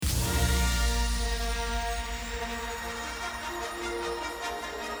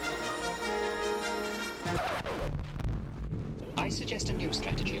suggest a new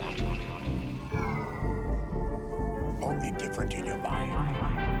strategy, Arthur. Only different in your mind.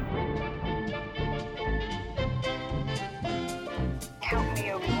 Help me,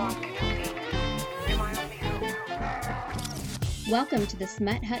 Obi-Wan Kenobi. You're my only hope. Welcome to the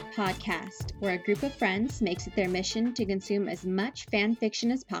Smut Hut podcast, where a group of friends makes it their mission to consume as much fan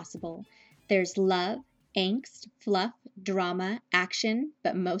fiction as possible. There's love, angst, fluff, drama, action,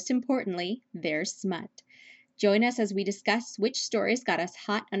 but most importantly, there's smut. Join us as we discuss which stories got us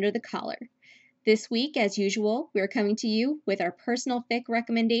hot under the collar. This week, as usual, we're coming to you with our personal fic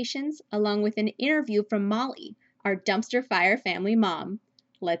recommendations, along with an interview from Molly, our dumpster fire family mom.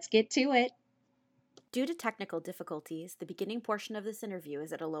 Let's get to it. Due to technical difficulties, the beginning portion of this interview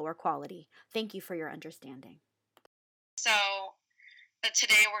is at a lower quality. Thank you for your understanding. So,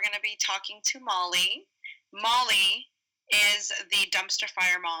 today we're going to be talking to Molly. Molly is the dumpster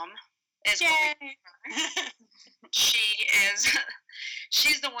fire mom.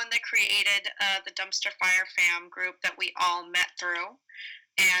 She's the one that created the dumpster fire fam group that we all met through,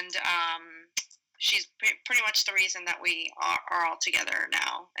 and she's pretty much the reason that we are all together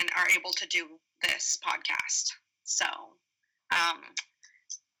now and are able to do this podcast. So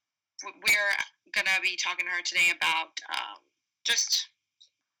we're gonna be talking to her today about just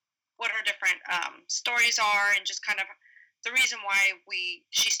what her different stories are and just kind of the reason why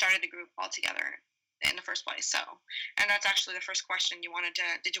she started the group all together in the first place. So, and that's actually the first question did you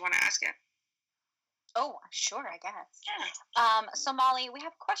want to ask it? Oh, sure, I guess. Yeah. So Molly, we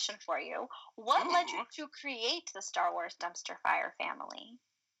have a question for you. What led you to create the Star Wars Dumpster Fire family?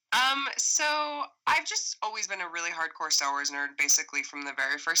 So I've just always been a really hardcore Star Wars nerd, basically from the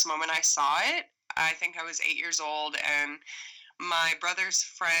very first moment I saw it. I think I was 8 years old, and my brother's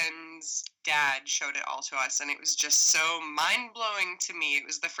friend's dad showed it all to us, and it was just so mind-blowing to me. It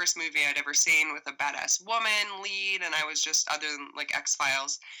was the first movie I'd ever seen with a badass woman lead, and I was just, other than like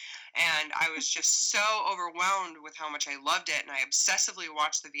X-Files, and I was just so overwhelmed with how much I loved it, and I obsessively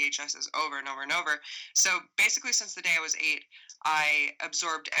watched the VHSs over and over and over. So basically, since the day I was 8, I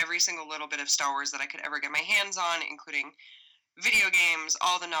absorbed every single little bit of Star Wars that I could ever get my hands on, including video games,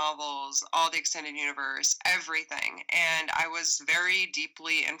 all the novels, all the extended universe, everything. And I was very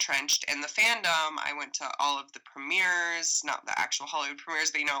deeply entrenched in the fandom. I went to all of the premieres, not the actual Hollywood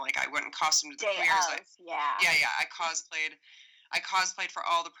premieres, but like I went in costume to the premieres. Yeah. I cosplayed for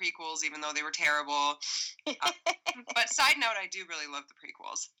all the prequels, even though they were terrible. But side note, I do really love the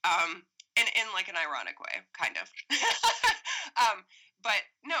prequels. In like an ironic way, kind of. But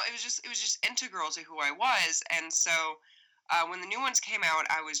no, it was just integral to who I was, and so when the new ones came out,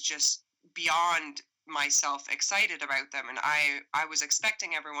 I was just beyond myself excited about them, and I was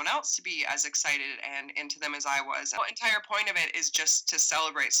expecting everyone else to be as excited and into them as I was. The entire point of it is just to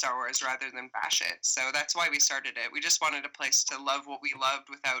celebrate Star Wars rather than bash it. So that's why we started it. We just wanted a place to love what we loved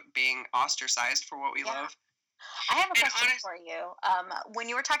without being ostracized for what we love. I have a question for you. When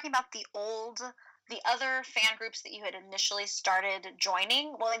you were talking about the other fan groups that you had initially started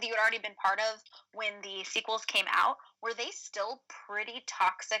joining, that you had already been part of when the sequels came out, were they still pretty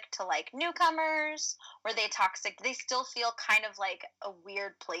toxic to like newcomers? Were they toxic? Did they still feel kind of like a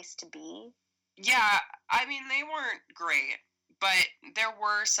weird place to be? Yeah, I mean, they weren't great, but there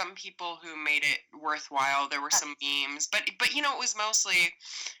were some people who made it worthwhile. There were some memes, but it was mostly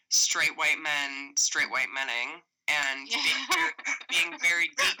straight white men, straight white menning, and being very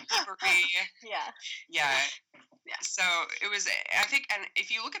geeky. Yeah. So it was, I think, and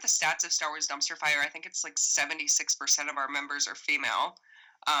if you look at the stats of Star Wars Dumpster Fire, I think it's like 76% of our members are female,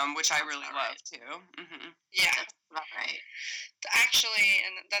 which I really love too. Mm-hmm. Yeah, that's not right.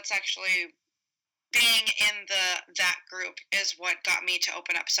 That's actually being in that group is what got me to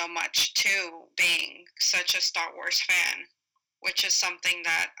open up so much to being such a Star Wars fan, which is something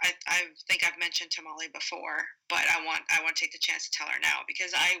that I think I've mentioned to Molly before, but I want to take the chance to tell her now,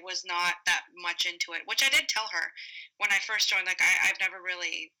 because I was not that much into it, which I did tell her when I first joined. Like, I've never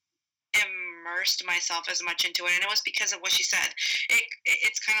really immersed myself as much into it, and it was because of what she said.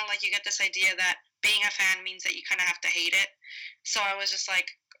 It's kind of like you get this idea that being a fan means that you kind of have to hate it. So I was just like,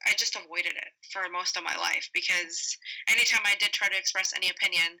 I just avoided it for most of my life, because anytime I did try to express any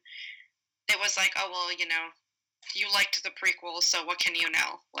opinion, it was like, oh, well, you liked the prequels, so what can you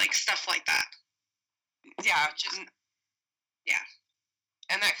know? Like, stuff like that. Yeah. Yeah.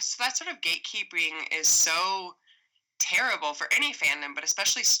 And that sort of gatekeeping is so terrible for any fandom, but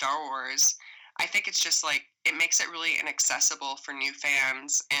especially Star Wars. I think it's just like, it makes it really inaccessible for new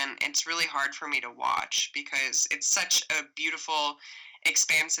fans, and it's really hard for me to watch because it's such a beautiful,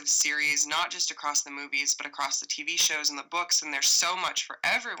 expansive series, not just across the movies, but across the TV shows and the books, and there's so much for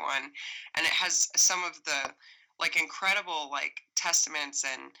everyone, and it has some of the like incredible like testaments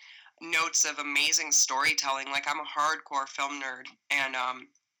and notes of amazing storytelling. Like I'm a hardcore film nerd, and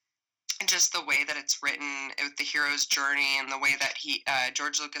just the way that it's written with the hero's journey and the way that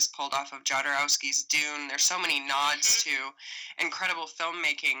George Lucas pulled off of Jodorowsky's Dune. There's so many nods to incredible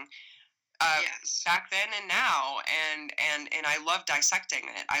filmmaking back then and now, and I love dissecting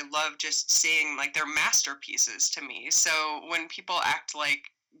it. I love just seeing like they're masterpieces to me. So when people act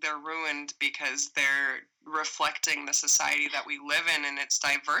like they're ruined because they're reflecting the society that we live in and its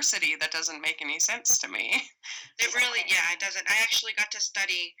diversity, that doesn't make any sense to me. It really, it doesn't. I actually got to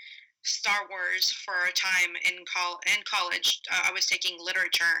study Star Wars for a time in college. I was taking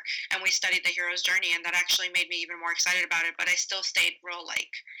literature, and we studied the hero's journey, and that actually made me even more excited about it. But I still stayed real like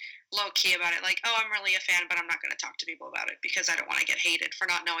low key about it. Like, oh, I'm really a fan, but I'm not going to talk to people about it because I don't want to get hated for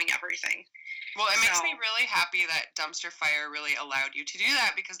not knowing everything. Well, it makes me really happy that Dumpster Fire really allowed you to do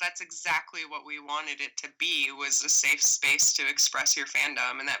that, because that's exactly what we wanted it to be, was a safe space to express your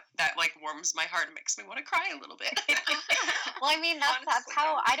fandom, and that like warms my heart and makes me want to cry a little bit. Well, I mean, that's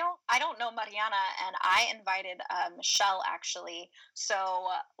how I don't know Mariana, and I invited Michelle actually. So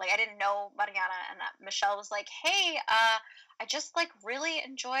like I didn't know Mariana, and Michelle was like, "Hey, I just like really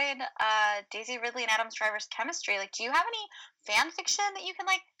enjoyed Daisy Ridley and Adam Driver's chemistry. Like, do you have any fan fiction that you can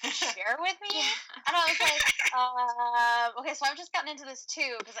like share with me?" And I was like, okay, so I've just gotten into this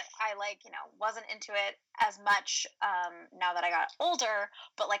too, because I like, wasn't into it as much now that I got older,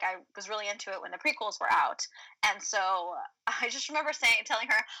 but like I was really into it when the prequels were out. And so I just remember telling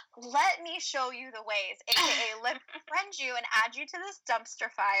her, "Let me show you the ways, aka let me friend you and add you to this Dumpster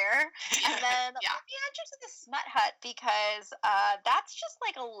Fire, and then let me add you to the Smut Hut, because that's just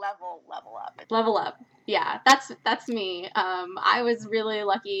like a level up. Level up. Yeah, that's me. I was really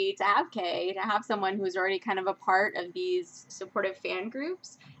lucky to have Kay, to have someone who's already kind of a part of these supportive fan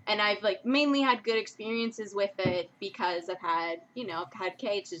groups, and I've like mainly had good experiences with it because I've had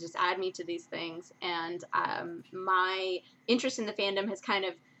Kay to just add me to these things, and my interest in the fandom has kind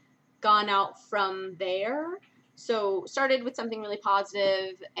of gone out from there. So started with something really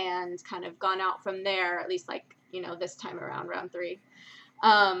positive and kind of gone out from there, at least like, this time around, round 3.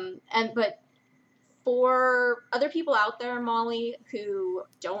 But for other people out there, Molly, who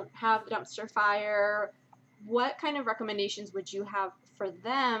don't have the Dumpster Fire, what kind of recommendations would you have for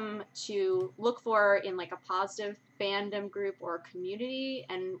them to look for in like a positive fandom group or community?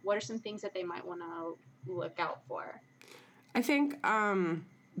 And what are some things that they might want to look out for? I think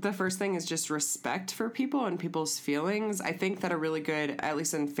the first thing is just respect for people and people's feelings. I think that a really good, at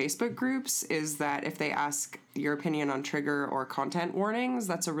least in Facebook groups, is that if they ask your opinion on trigger or content warnings,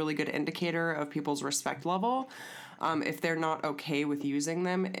 that's a really good indicator of people's respect level. If they're not okay with using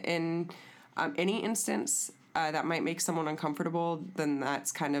them in any instance that might make someone uncomfortable, then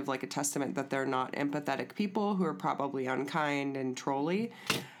that's kind of like a testament that they're not empathetic people who are probably unkind and trolly.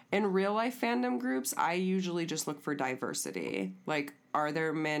 In real life fandom groups, I usually just look for diversity. Like, are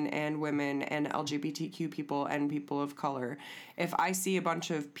there men and women and LGBTQ people and people of color? If I see a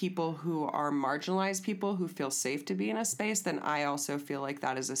bunch of people who are marginalized people who feel safe to be in a space, then I also feel like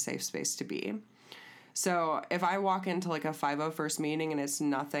that is a safe space to be. So if I walk into like a 501st meeting and it's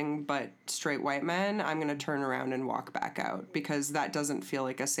nothing but straight white men, I'm going to turn around and walk back out, because that doesn't feel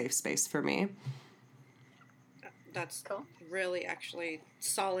like a safe space for me. That's cool. Really actually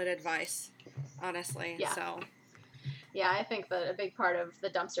solid advice, honestly. Yeah. So yeah, I think that a big part of the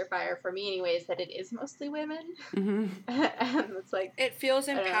Dumpster Fire for me anyway is that it is mostly women. Mm-hmm. And it's like, it feels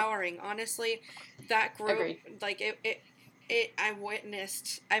empowering, honestly. That group, agreed. like I've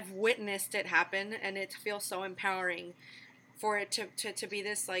witnessed it happen, and it feels so empowering for it to be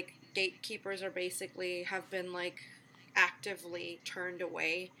this, like, gatekeepers are basically have been like actively turned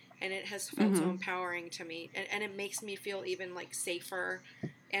away, and it has felt so empowering to me, and it makes me feel even like safer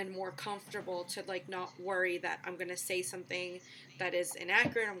and more comfortable to like not worry that I'm gonna say something that is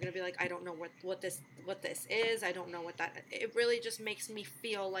inaccurate. I'm gonna be like, I don't know what this is. I don't know what that. It really just makes me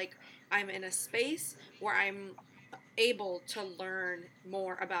feel like I'm in a space where I'm able to learn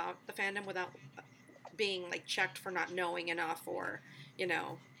more about the fandom without being like checked for not knowing enough, or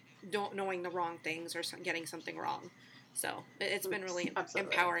don't knowing the wrong things or getting something wrong. So it's been really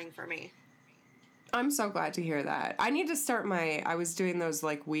empowering for me. I'm so glad to hear that. I need to start I was doing those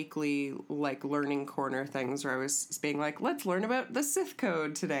like weekly like learning corner things where I was being like, let's learn about the Sith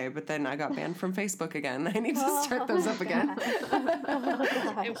code today, but then I got banned from Facebook again. I need to start those up again.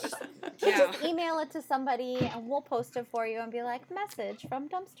 Just email it to somebody and we'll post it for you and be like, message from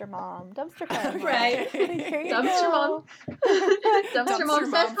Dumpster Mom, Dumpster Fire Mom. Right. Dumpster Mom. Dumpster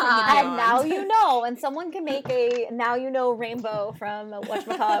Mom says hi. And now you know, and someone can make a now you know rainbow from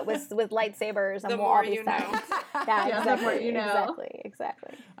whatchamacallit with lightsabers and will all more be you sent. know. Yeah, Yeah, the exactly. more you know.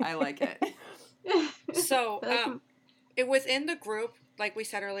 Exactly. I like it. So, it was in the group, like we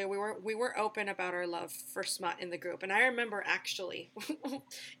said earlier, we were open about our love for Smut in the group, and I remember actually,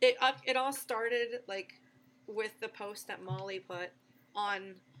 it all started like with the post that Molly put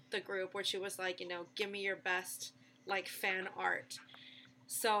on the group, where she was like, give me your best like fan art.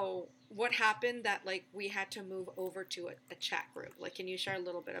 So what happened that like we had to move over to a chat group? Like, can you share a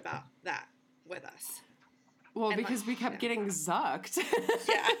little bit about that with us? Well, And, because like, we kept yeah. getting zucked.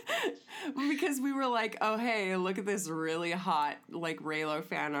 Yeah. Because we were like, oh, hey, look at this really hot, like, Reylo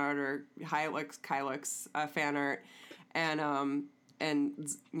fan art or Kylux fan art. And,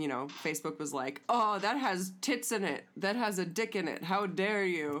 Facebook was like, oh, that has tits in it. That has a dick in it. How dare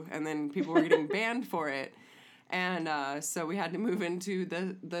you? And then people were getting banned for it. And so we had to move into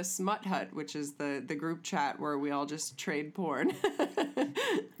the Smut Hut, which is the group chat where we all just trade porn.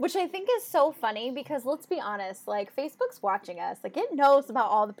 Which I think is so funny because let's be honest, like Facebook's watching us. Like it knows about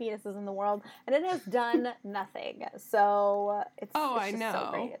all the penises in the world and it has done nothing. So it's I just know.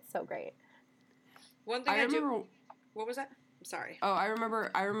 so great. It's so great. One thing I do. What was that? I'm sorry. Oh, I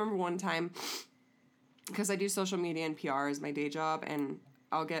remember one time because I do social media and PR as my day job, and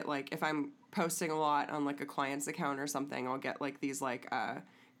I'll get like if I'm posting a lot on like a client's account or something, I'll get like these like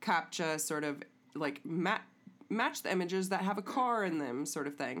CAPTCHA sort of like match the images that have a car in them sort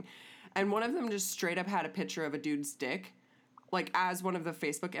of thing. And one of them just straight up had a picture of a dude's dick like as one of the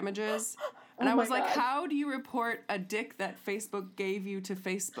Facebook images. And I was like, how do you report a dick that Facebook gave you to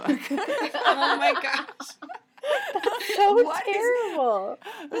Facebook? Oh my gosh. That's so terrible.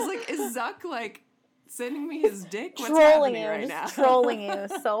 I was like, is Zuck like sending me his dick? What's trolling happening you, right just now? trolling you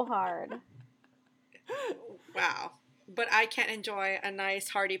so hard. Wow. But I can't enjoy a nice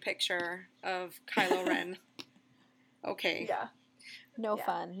hearty picture of Kylo Ren. Okay. Yeah. No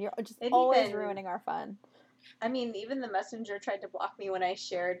fun. You're just And always even- ruining our fun. I mean, even the messenger tried to block me when I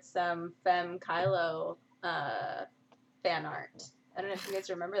shared some Femme Kylo fan art. I don't know if you guys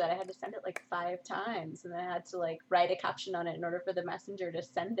remember that. I had to send it like 5 times, and then I had to like write a caption on it in order for the messenger to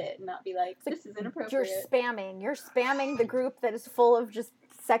send it and not be like, this is inappropriate. You're spamming. You're spamming the group that is full of just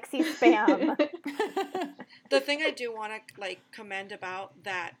sexy spam. The thing I do want to like commend about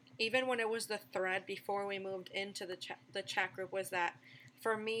that, even when it was the thread before we moved into the chat group, was that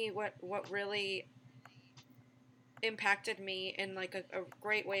for me, what really impacted me in like a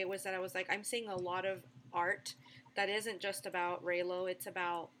great way was that I was like, I'm seeing a lot of art that isn't just about Reylo, it's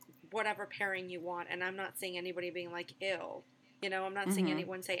about whatever pairing you want, and I'm not seeing anybody being like, ew. I'm not seeing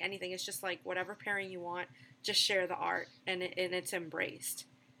anyone say anything. It's just like whatever pairing you want, just share the art, and it's embraced.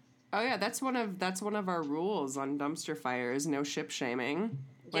 Oh yeah, that's one of our rules on Dumpster Fire is no ship shaming.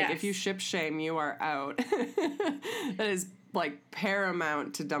 Like if you ship shame, you are out. That is like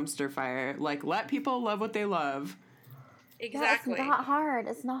paramount to Dumpster Fire. Like let people love what they love. Exactly. Yeah, it's not hard.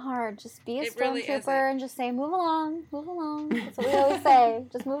 It's not hard. Just be a really stormtrooper and just say, move along, move along. That's what we always say.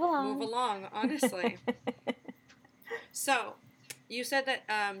 Just move along. Move along, honestly. So, you said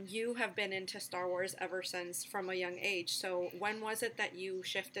that you have been into Star Wars ever since from a young age. So, when was it that you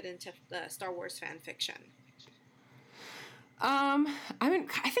shifted into the Star Wars fan fiction? I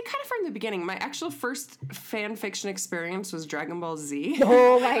think kind of from the beginning. My actual first fan fiction experience was Dragon Ball Z.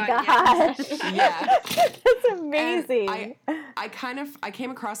 Oh my gosh. Yeah. That's amazing. And I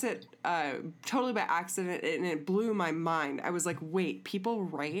came across it totally by accident, and it blew my mind. I was like, wait, people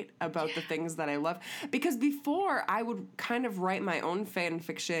write about the things that I love? Because before, I would kind of write my own fan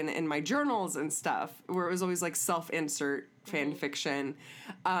fiction in my journals and stuff, where it was always like self-insert fan fiction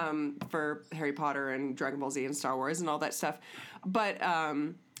for Harry Potter and Dragon Ball Z and Star Wars and all that stuff. But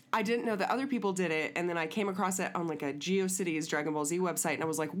I didn't know that other people did it, and then I came across it on like a GeoCities Dragon Ball Z website, and I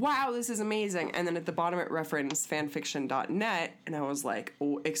was like, wow, this is amazing. And then at the bottom it referenced fanfiction.net, and I was like,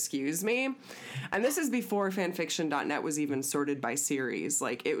 oh, excuse me? And this is before fanfiction.net was even sorted by series.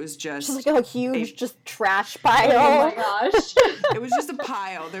 Like, it was just like a huge just trash pile. Oh my gosh. It was just a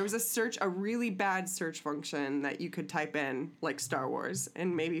pile. There was a really bad search function that you could type in, like, Star Wars,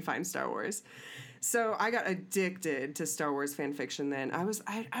 and maybe find Star Wars. So I got addicted to Star Wars fan fiction then. I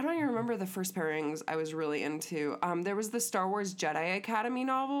don't even remember the first pairings I was really into. There was the Star Wars Jedi Academy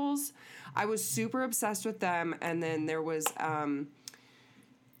novels. I was super obsessed with them. And then there was, I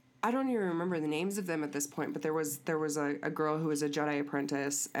don't even remember the names of them at this point, but there was a girl who was a Jedi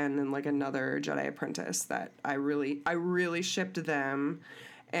apprentice and then like another Jedi apprentice that I really shipped them.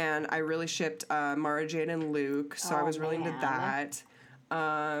 And I really shipped Mara Jade and Luke. So I was really into that.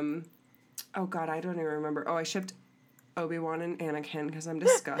 Oh, God, I don't even remember. Oh, I shipped Obi-Wan and Anakin because I'm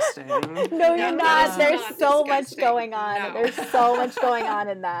disgusting. No, you're not. There's so much going on. No. There's so much going on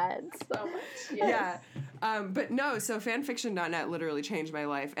in that. So much. Yes. Yeah. But no, so fanfiction.net literally changed my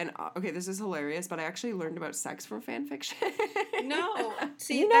life. And okay, this is hilarious, but I actually learned about sex from fanfiction. No.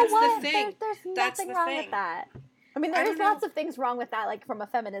 See, You know that's what? the thing. There's That's nothing the wrong thing. with that. I mean, I there's don't lots know. of things wrong with that, like from a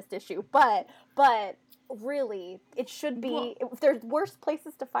feminist issue, but really, it should be. If there's worse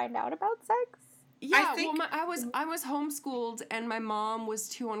places to find out about sex. Yeah, I think- I was homeschooled, and my mom was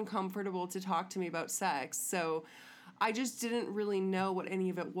too uncomfortable to talk to me about sex, so I just didn't really know what any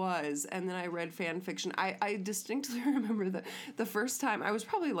of it was. And then I read fan fiction. I distinctly remember the first time, I was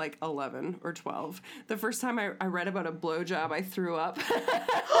probably like 11 or 12. The first time I read about a blowjob, I threw up. Because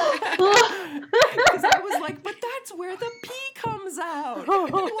I was like, but that's where the pee comes out.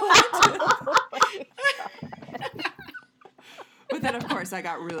 What? But then, of course, I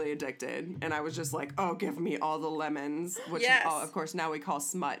got really addicted, and I was just like, oh, give me all the lemons, which, Yes. of course, now we call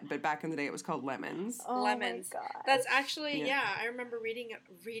smut, but back in the day it was called lemons. Oh Lemons. My God. That's actually, Yeah. I remember reading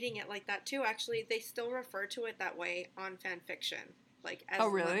it like that too. Actually, they still refer to it that way on fan fiction. Like as Oh,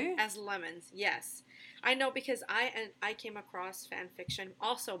 really? as lemons. Yes. I know because I came across fan fiction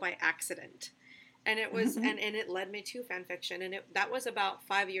also by accident. And it was and it led me to fan fiction, and that was about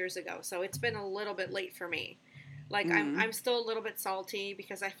 5 years ago. So it's been a little bit late for me. Like I'm still a little bit salty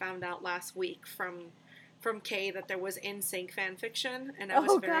because I found out last week from Kay that there was NSYNC fan fiction, and I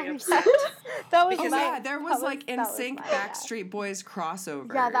was very upset. That was Because There was like NSYNC Backstreet Boys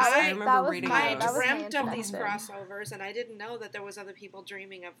crossovers. Yeah, that I was- remember that was reading mine. I That those. was my dreamt of these introduction. crossovers, and I didn't know that there was other people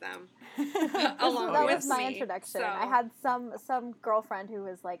dreaming of them That along with was my me. introduction. So- I had some girlfriend who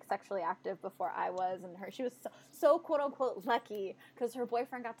was like sexually active before I was, and she was so quote unquote lucky because her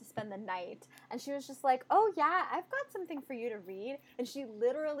boyfriend got to spend the night, and she was just like, oh yeah, I've got something for you to read, and she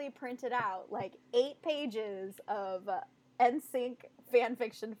literally printed out like 8 pages of NSYNC fan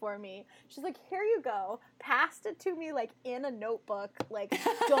fiction for me. She's like, here you go. Passed it to me like in a notebook. Like,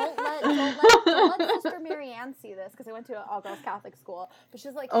 don't let Sister Mary Ann see this, because I went to an all girls Catholic school. But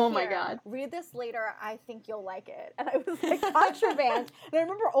she's like, Oh my "Here, God. read this later. I think you'll like it." And I was like, contraband. And I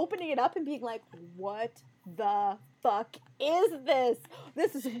remember opening it up and being like, what the fuck is this?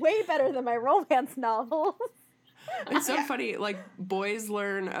 This is way better than my romance novels. It's so funny. Like, boys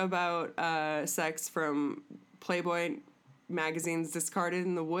learn about sex from Playboy magazines discarded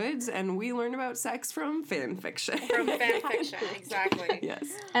in the woods, and we learn about sex from fan fiction. From fan fiction, exactly. Yes.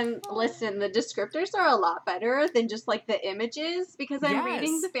 And listen, the descriptors are a lot better than just like the images, because I'm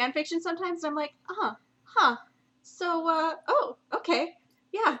reading Yes. the fan fiction sometimes and I'm like, so, oh, okay,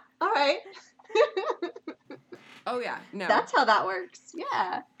 yeah, all right. Oh yeah. No. That's how that works.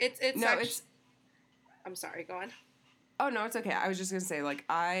 Yeah. It's no. actu- It's. I'm sorry. Go on. Oh no, it's okay. I was just gonna say, like,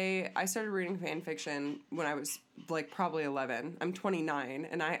 I started reading fan fiction when I was like probably 11. I'm 29,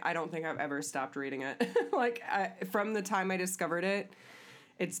 and I don't think I've ever stopped reading it. Like, from the time I discovered it,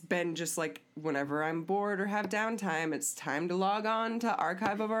 it's been just like whenever I'm bored or have downtime, it's time to log on to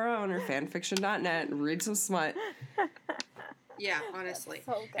Archive of Our Own or fanfiction.net and read some smut. Yeah, honestly.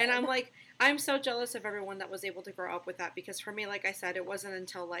 So good. And I'm so jealous of everyone that was able to grow up with that, because for me, like I said, it wasn't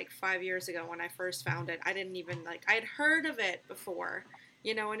until like 5 years ago when I first found it. I didn't even I had heard of it before,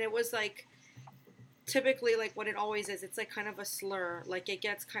 and it was like typically like what it always is. It's like kind of a slur, like it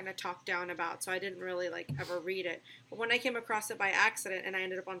gets kind of talked down about. So I didn't really like ever read it. But when I came across it by accident and I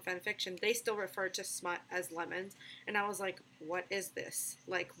ended up on fanfiction, they still referred to smut as lemons, and I was like, what is this?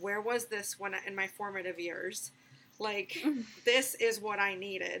 Like, where was this in my formative years? Like, this is what I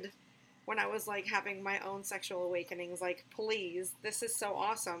needed when I was, like, having my own sexual awakenings. Like, please, this is so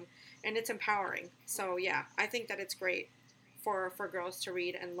awesome. And it's empowering. So, yeah, I think that it's great for girls to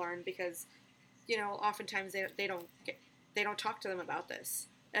read and learn, because, oftentimes they don't talk to them about this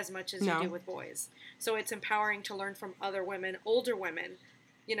as much as you do with boys. So it's empowering to learn from other women, older women,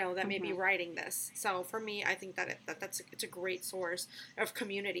 that may be writing this. So for me, I think that it's a great source of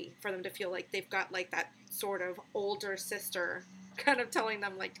community for them to feel like they've got like that sort of older sister kind of telling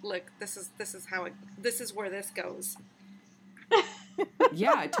them like, look, this is where this goes.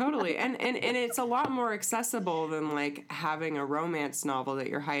 Yeah, totally. And it's a lot more accessible than like having a romance novel that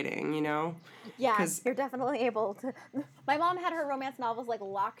you're hiding, Yeah, 'Cause- you're definitely able to. My mom had her romance novels like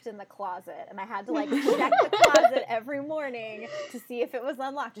locked in the closet, and I had to like check the closet every morning to see if it was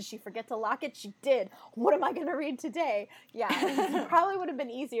unlocked. Did she forget to lock it? She did. What am I going to read today? Yeah, it probably would have been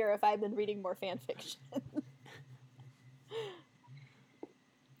easier if I'd been reading more fan fiction.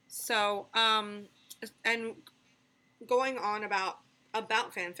 So, and going on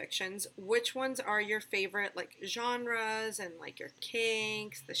about fan fictions, which ones are your favorite like genres and like your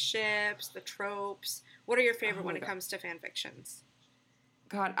kinks, the ships, the tropes? What are your favorite Oh my when it God. comes to fan fictions?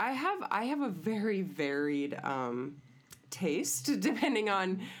 God, I have a very varied taste depending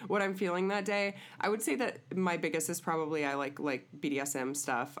on what I'm feeling that day. I would say that my biggest is probably I like BDSM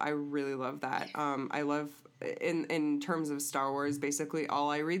stuff. I really love that. I love in terms of Star Wars, basically all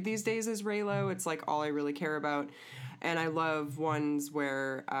I read these days is Reylo. It's like all I really care about. And I love ones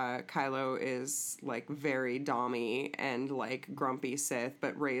where Kylo is like very dommy and like grumpy Sith,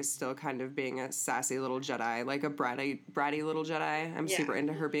 but Rey is still kind of being a sassy little Jedi, like a bratty little Jedi. I'm super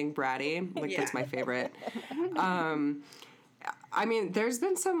into her being bratty. Like that's my favorite. I mean, there's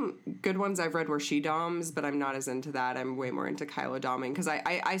been some good ones I've read where she doms, but I'm not as into that. I'm way more into Kylo doming because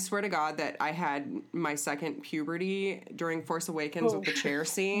I swear to God that I had my second puberty during Force Awakens with the chair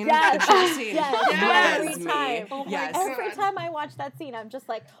scene. Yes. The chair scene Every was time. me. Oh my Yes. God. Every time I watch that scene, I'm just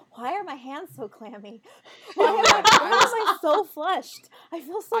like, why are my hands so clammy? Why am I so flushed? I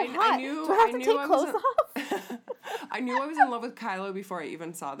feel so hot. Do I have to take clothes off? I knew I was in love with Kylo before I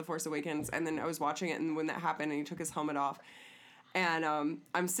even saw The Force Awakens, and then I was watching it, and when that happened, and he took his helmet off, and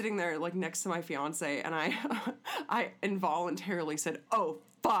I'm sitting there like next to my fiance, and I involuntarily said, "Oh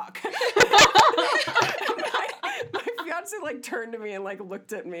fuck." my fiance like turned to me and like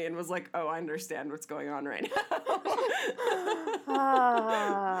looked at me and was like, "Oh, I understand what's going on right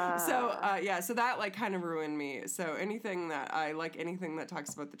now." So that like kind of ruined me. So anything that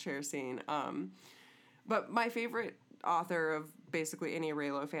talks about the chair scene. But my favorite author of basically any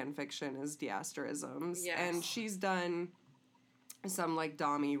Reylo fan fiction is Diasterisms, and she's done some like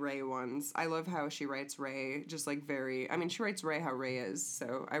Dommy Ray ones. I love how she writes Ray just like she writes Ray how Ray is,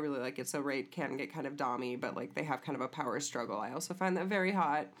 so I really like it. So Ray can get kind of Dommy, but like they have kind of a power struggle. I also find that very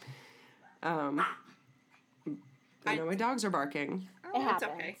hot. I know my dogs are barking. Oh, it's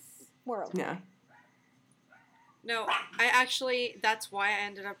okay. We're okay. Yeah. No, that's why I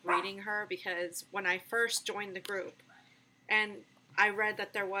ended up reading her, because when I first joined the group, and I read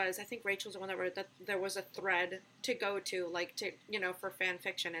that I think Rachel's the one that wrote that there was a thread to go to, like, for fan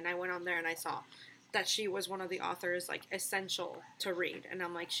fiction, and I went on there and I saw that she was one of the authors, like, essential to read, and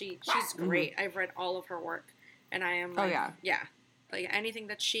I'm like, she's great. I've read all of her work, and I am like, like, anything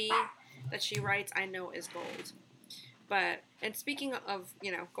that she writes, I know is gold. But, and speaking of,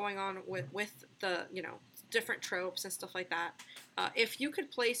 going on with the, different tropes and stuff like that, if you could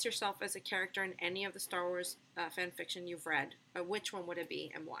place yourself as a character in any of the Star Wars fan fiction you've read, which one would it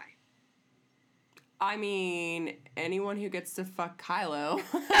be and why? I mean, anyone who gets to fuck Kylo.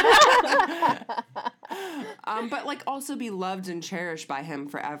 But like also be loved and cherished by him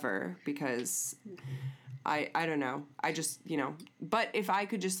forever, because I don't know. I just, but if I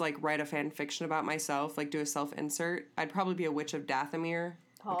could just like write a fan fiction about myself, like do a self-insert, I'd probably be a witch of Dathomir.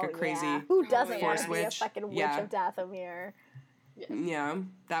 Like a crazy Who doesn't want Force to be a witch. fucking witch of Dathomir? Yeah,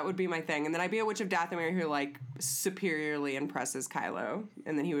 that would be my thing. And then I'd be a witch of Dathomir who like superiorly impresses Kylo,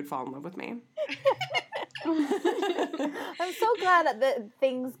 and then he would fall in love with me. I'm so glad that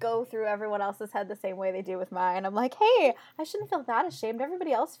things go through everyone else's head the same way they do with mine. I'm like, hey, I shouldn't feel that ashamed.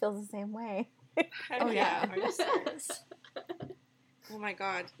 Everybody else feels the same way. Oh yeah, are you serious? Oh my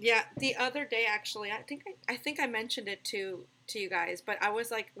God. Yeah, the other day actually, I think I mentioned it to you guys, but I was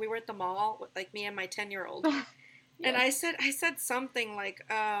like, we were at the mall with like me and my 10-year-old. And I said something like,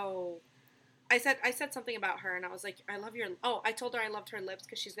 I said something about her, and I was like, I told her I loved her lips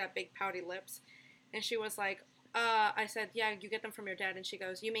because she's got big pouty lips. And she was like, I said, yeah, you get them from your dad. And she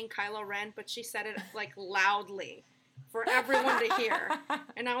goes, you mean Kylo Ren? But she said it like loudly for everyone to hear.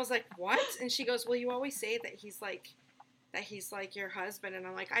 And I was like, what? And she goes, well, you always say that he's like your husband. And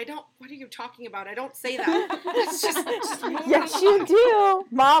I'm like, what are you talking about? I don't say that. It's just yes, you do.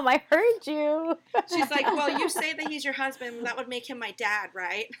 Mom, I heard you. She's like, well, you say that he's your husband. That would make him my dad,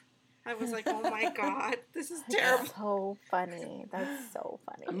 right? I was like, oh my God, this is terrible. That's so funny. That's so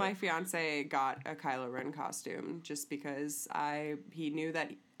funny. My fiance got a Kylo Ren costume just because he knew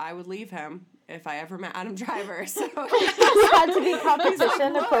that I would leave him if I ever met Adam Driver. So you had to be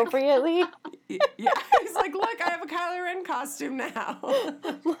competition appropriately. Yeah, he's like, look, I have a Kylo Ren costume now.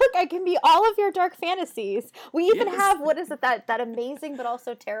 Look, I can be all of your dark fantasies. We even have, what is it, that amazing but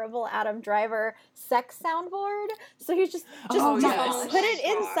also terrible Adam Driver sex soundboard. So you just put it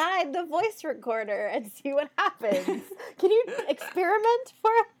inside the voice recorder and see what happens. Can you experiment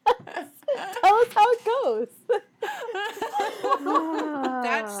for us? Tell us how it goes.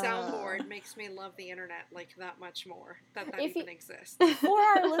 That soundboard makes me love the internet like that much more. That even exists. For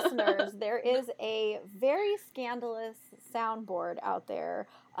our listeners, there is a very scandalous soundboard out there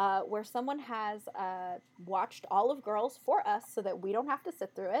where someone has watched all of Girls for us so that we don't have to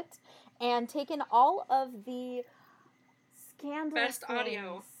sit through it, and taken all of the scandalous best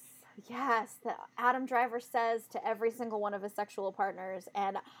audio. Yes, that Adam Driver says to every single one of his sexual partners,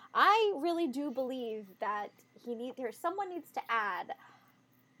 and I really do believe that someone needs to add,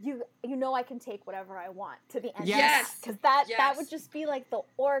 you know, I can take whatever I want to the end. Yes, because that would just be like the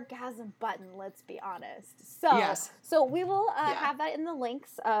orgasm button. Let's be honest. So we will have that in the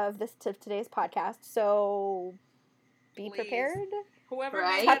links of today's podcast. So be prepared. Whoever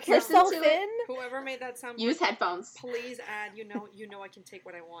Right? made that Tuck yourself sound, in. whoever made that sound, Use headphones. please add. You know, I can take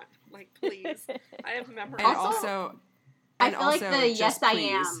what I want. Like, please. I have memorized. And Also, also, I feel like the yes I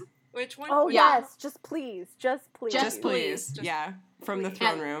please. am. Which one? Oh Yeah. yes, just please, just please, Just Please. Just Yeah. From the please.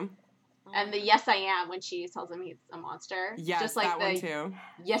 throne room. Oh And the yes I am when she tells him he's a monster. Yes, just like that the one too.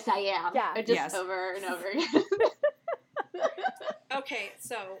 yes I am. Yeah. Just Yes. over and over again. Okay,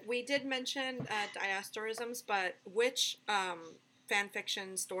 so we did mention diasterisms, but which fan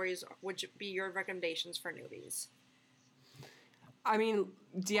fiction stories would be your recommendations for newbies? I mean,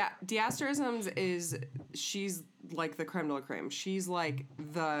 diasterisms she's like the creme de la creme. She's like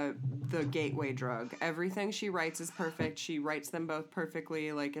the gateway drug. Everything she writes is perfect. She writes them both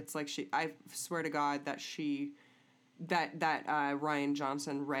perfectly. Like, it's like I swear to God that Ryan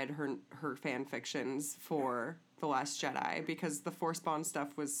Johnson read her fan fictions for The Last Jedi, because the Force-Spawn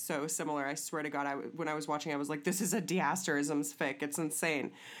stuff was so similar. I swear to God, when I was watching, I was like, this is a diasterisms fic. It's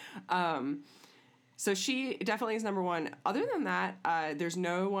insane. So she definitely is number one. Other than that, there's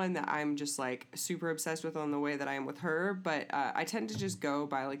no one that I'm just like super obsessed with on the way that I am with her, but I tend to just go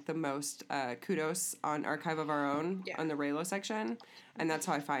by like the most kudos on Archive of Our Own on the Reylo section, and that's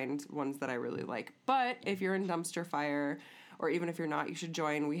how I find ones that I really like. But if you're in Dumpster Fire, or even if you're not, you should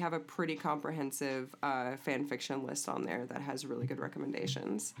join. We have a pretty comprehensive fan fiction list on there that has really good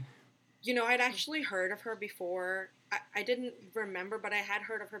recommendations. You know, I'd actually heard of her before. I didn't remember, but I had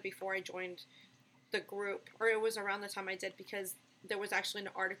heard of her before I joined the group, or it was around the time I did, because there was actually an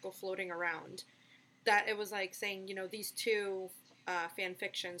article floating around that it was like saying, you know, these two fan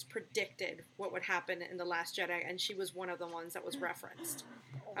fictions predicted what would happen in The Last Jedi, and she was one of the ones that was referenced.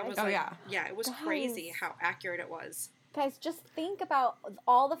 I was yeah, it was crazy how accurate it was. Guys, just think about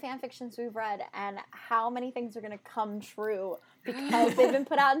all the fan fictions we've read and how many things are going to come true because they've been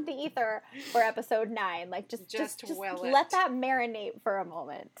put out in the ether for episode 9. Like, just let that marinate for a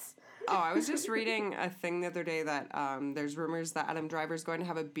moment. Oh, I was just reading a thing the other day that there's rumors that Adam Driver's going to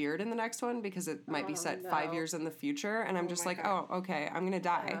have a beard in the next one because it might be set 5 years in the future, and I'm just like, God. Oh, okay, I'm gonna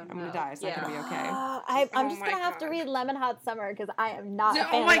die. I'm gonna die. It's not gonna be okay. I'm just gonna have to read Lemon Hot Summer because I am not a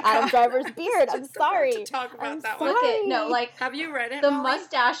fan my of Adam God. Driver's beard. I'm sorry. To talk about I'm that sorry. one. Look at no, like Have you read it? the Molly?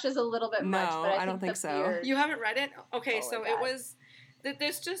 mustache is a little bit much, No, but I don't think the so. beard- You haven't read it? Okay, Oh so my it God. was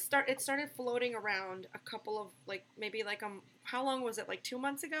this just started floating around a couple of maybe how long was it, like 2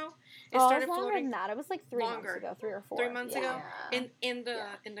 months ago? It was longer than that. It was like 3 months ago, 3 or 4. 3 months ago Yeah. in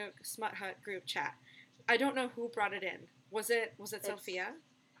the Smut Hut group chat. I don't know who brought it in. Was it Sophia?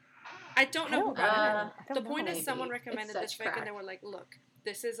 I don't know who brought it in. The point is, someone recommended this fic, and they were like, "Look,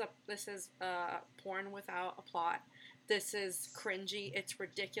 this is porn without a plot. This is cringy. It's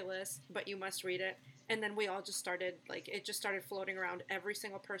ridiculous, but you must read it." And then we all just started it just started floating around. Every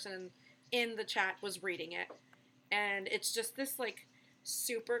single person in the chat was reading it, and it's just this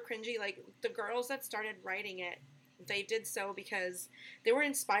super cringy. Like, the girls that started writing it, they did so because they were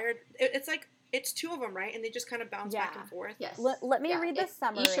inspired. It's 2 of them, right? And they just kind of bounce back and forth. Yes. Let me read the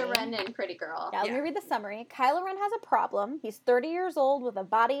summary. Isha Ren and Pretty Girl. Yeah, let me read the summary. Kylo Ren has a problem. He's 30 years old with a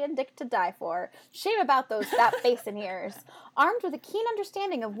body and dick to die for. Shame about those fat face and ears. Armed with a keen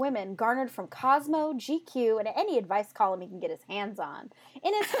understanding of women garnered from Cosmo, GQ, and any advice column he can get his hands on.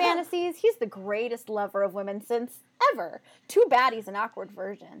 In his fantasies, he's the greatest lover of women since ever. Too bad he's an awkward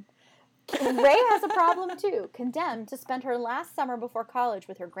version. Rey has a problem too. Condemned to spend her last summer before college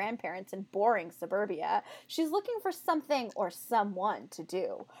with her grandparents in boring suburbia, she's looking for something or someone to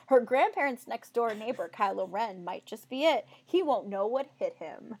do. Her grandparents' next door neighbor, Kylo Ren, might just be it. He won't know what hit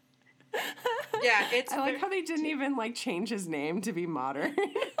him. Yeah, I like how they didn't even change his name to be modern.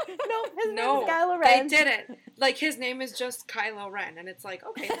 His name's Kylo Ren. They didn't. His name is just Kylo Ren, and it's like,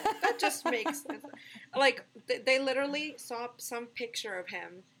 okay, that just makes sense. They literally saw some picture of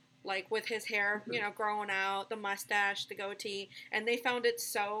him, with his hair, growing out, the mustache, the goatee, and they found it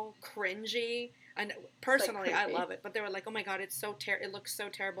so cringy. And personally, I love it, but they were like, oh my God, it's so it looks so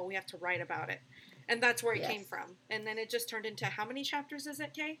terrible. We have to write about it. And that's where it came from. And then it just turned into, how many chapters is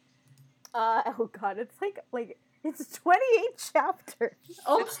it, Kay? Oh God, it's it's 28 chapters.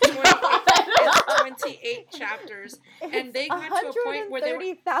 Oh, it's 28 chapters, and they got to a point where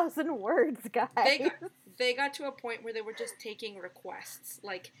 130,000 words, guys. they got to a point where they were just taking requests.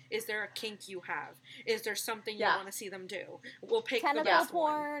 Like, is there a kink you have? Is there something you want to see them do? We'll pick the best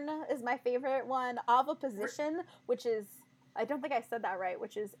porn is my favorite one. Oviposition, which is, I don't think I said that right,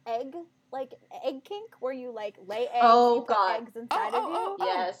 which is egg kink, where you like lay eggs, you put eggs inside of you.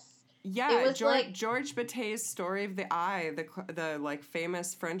 Yes. Yeah, it was George Bataille's Story of the Eye, the like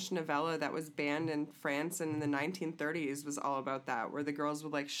famous French novella that was banned in France in the 1930s, was all about that, where the girls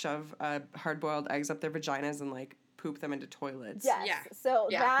would like shove hard-boiled eggs up their vaginas and like poop them into toilets. Yes. Yeah. So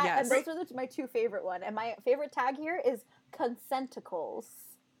that and those are my two favorite one. And my favorite tag here is consenticles.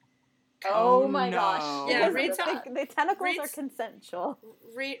 Oh my gosh! Yeah, the tentacles are consensual.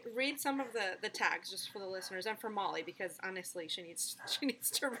 Read some of the tags just for the listeners and for Molly, because honestly, she needs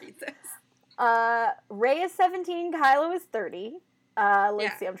to read this. Rey is 17. Kylo is 30.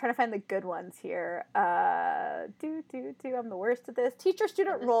 Let's see. I'm trying to find the good ones here. I'm the worst at this.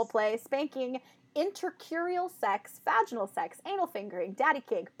 Teacher-student role play, spanking, intercurial sex, vaginal sex, anal fingering, daddy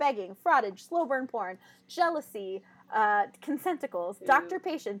kink, begging, fraudage, slow burn porn, jealousy. Consenticles,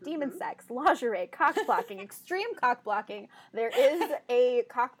 doctor-patient, demon sex, lingerie, cock blocking, extreme cock blocking. There is a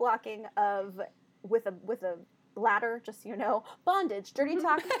cock blocking with a bladder, just so you know. Bondage, dirty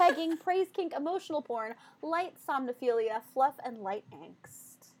talk, pegging, praise kink, emotional porn, light somnophilia, fluff, and light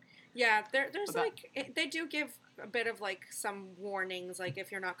angst. Yeah, there's like they do give a bit of like some warnings, like if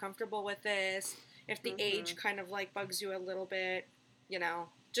you're not comfortable with this, if the age kind of like bugs you a little bit, you know.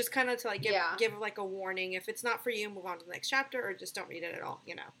 Just kind of to like give like a warning. If it's not for you, move on to the next chapter, or just don't read it at all,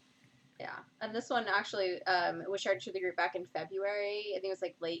 you know. Yeah, and this one actually was shared to the group back in February. I think it was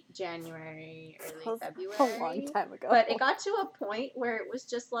like late January, early February. A long time ago. But it got to a point where it was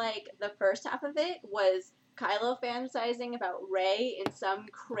just like the first half of it was Kylo fantasizing about Rey in some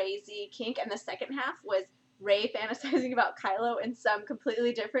crazy kink, and the second half was Rey fantasizing about Kylo in some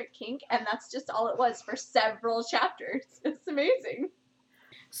completely different kink, and that's just all it was for several chapters. It's amazing.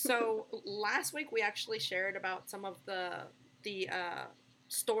 So last week we actually shared about some of the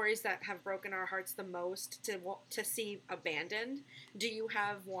stories that have broken our hearts the most to see abandoned. Do you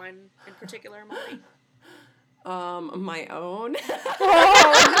have one in particular, Molly? My own.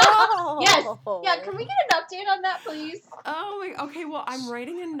 Oh, no! Yes. Yeah, can we get an update on that, please? Oh, okay. Well, I'm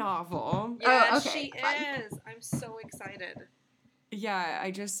writing a novel. Yes, she is. I'm so excited. Yeah,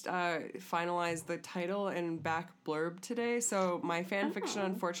 I just finalized the title and back blurb today, so my fan fiction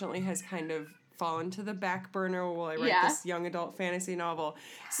unfortunately has kind of fallen to the back burner while I write this young adult fantasy novel.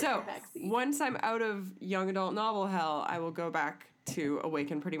 So once I'm out of young adult novel hell, I will go back to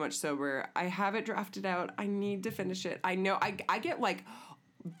Awaken Pretty Much Sober. I have it drafted out. I need to finish it. I know I get like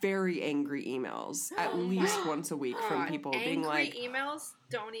very angry emails at least once a week from people being like... Angry emails?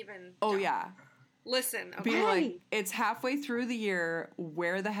 Don't even... Oh, yeah. Listen, okay. Being like, it's halfway through the year.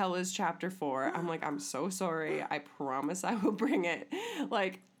 Where the hell is chapter 4? I'm like, I'm so sorry. I promise I will bring it.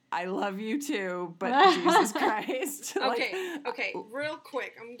 Like, I love you too, but Jesus Christ. Okay, real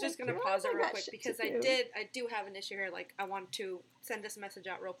quick. I'm just gonna pause it real quick because I do have an issue here. Like, I want to send this message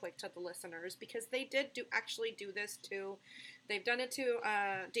out real quick to the listeners because they did actually do this too. They've done it to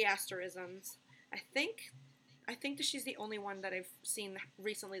deasterisms. I think that she's the only one that I've seen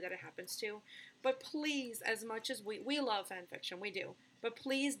recently that it happens to. But please, as much as we love fan fiction, we do. But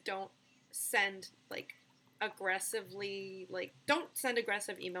please don't send don't send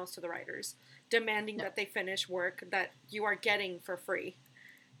aggressive emails to the writers demanding that they finish work that you are getting for free.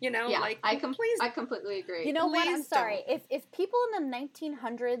 You know, I completely agree. You know what? I'm sorry. If people in the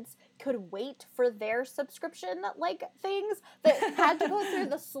 1900s could wait for their subscription things that had to go through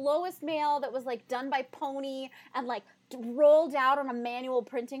the slowest mail that was done by Pony and rolled out on a manual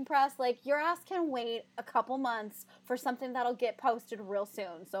printing press, your ass can wait a couple months for something that'll get posted real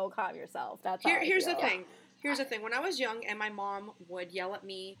soon. So calm yourself. Here's the thing. Here's the thing. When I was young and my mom would yell at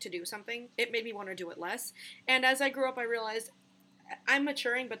me to do something, it made me want to do it less. And as I grew up, I realized I'm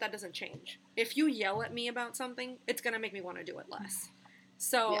maturing, but that doesn't change. If you yell at me about something, it's going to make me want to do it less.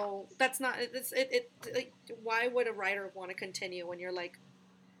 So that's not, why would a writer want to continue when you're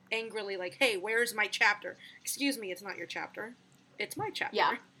angrily hey, where's my chapter? Excuse me, it's not your chapter. It's my chapter.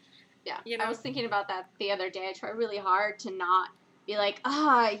 Yeah. Yeah. You know? I was thinking about that the other day. I try really hard to not be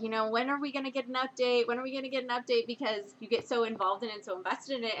when are we going to get an update? When are we going to get an update? Because you get so involved in it, so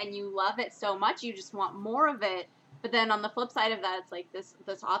invested in it, and you love it so much, you just want more of it. But then on the flip side of that, it's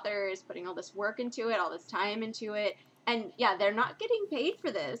this author is putting all this work into it, all this time into it. And yeah, they're not getting paid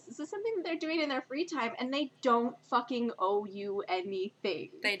for this. This is something that they're doing in their free time, and they don't fucking owe you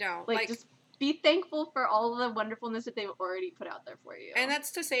anything. They don't. Just be thankful for all the wonderfulness that they've already put out there for you. And that's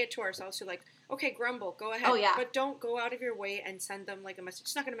to say it to ourselves too, like, okay, grumble, go ahead. Oh, yeah. But don't go out of your way and send them, like, a message.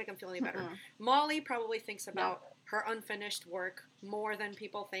 It's not going to make them feel any better. Molly probably thinks about her unfinished work more than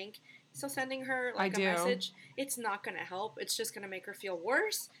people think. So sending her, like, a message, it's not going to help. It's just going to make her feel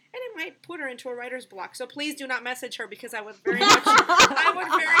worse, and it might put her into a writer's block. So please do not message her, because I would very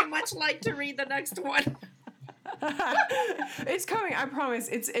much like to read the next one. It's coming, I promise.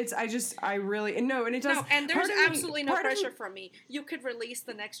 I really, no, and it does. No, and there's absolutely no pressure from me. You could release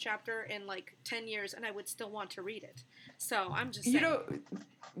the next chapter in, like, 10 years, and I would still want to read it. So I'm just saying. You know,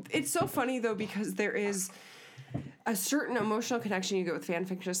 it's so funny, though, because there is a certain emotional connection you get with fan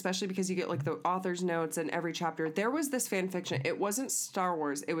fiction, especially because you get, like, the author's notes in every chapter. There was this fan fiction. It wasn't Star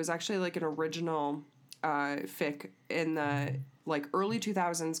Wars. It was actually, like, an original fic in the, like, early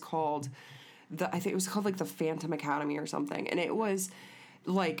 2000s called... I think it was called, like, the Phantom Academy or something. And it was,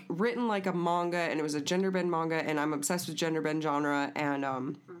 like, written like a manga, and it was a gender bend manga, and I'm obsessed with gender bend genre. And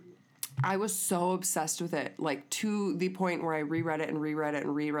I was so obsessed with it, like, to the point where I reread it and reread it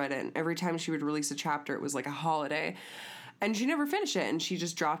and reread it. And every time she would release a chapter, it was like a holiday. And she never finished it, and she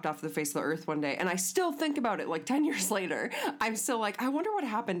just dropped off the face of the earth one day. And I still think about it, like, 10 years later. I'm still like, I wonder what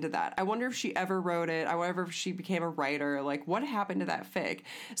happened to that. I wonder if she ever wrote it. I wonder if she became a writer. Like, what happened to that fic?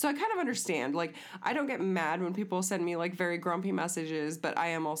 So I kind of understand. Like, I don't get mad when people send me, like, very grumpy messages, but I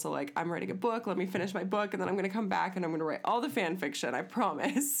am also like, I'm writing a book. Let me finish my book, and then I'm going to come back, and I'm going to write all the fan fiction, I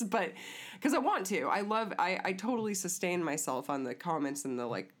promise. But, because I want to. I totally sustain myself on the comments and the,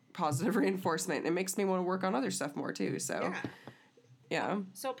 like, positive reinforcement. It makes me want to work on other stuff more too. So yeah.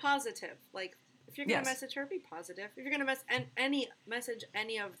 So positive. Like, if you're gonna message her, be positive. If you're gonna message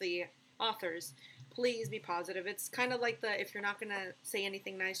any of the authors, please be positive. It's kind of like if you're not gonna say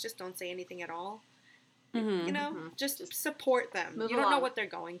anything nice, just don't say anything at all. Mm-hmm. You know, just support them. You don't know what they're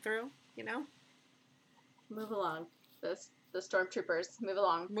going through. You know, move along. The stormtroopers, move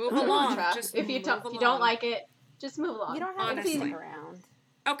along. Move along. Just if you don't like it, just move along. You don't have to stick around.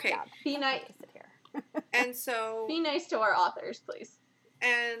 Okay. Yeah, be nice. And so... Be nice to our authors, please.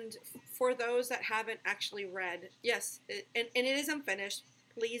 And for those that haven't actually read, yes, and it is unfinished,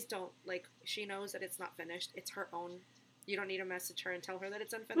 please don't, like, she knows that it's not finished. It's her own. You don't need to message her and tell her that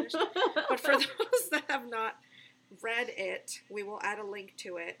it's unfinished. But for those that have not read it, we will add a link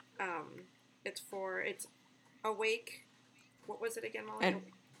to it. It's Awake... What was it again, Molly? And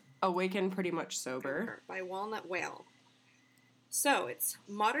Awaken Pretty Much Sober. By Walnut Whale. So, it's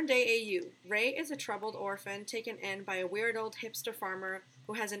modern-day AU. Ray is a troubled orphan taken in by a weird old hipster farmer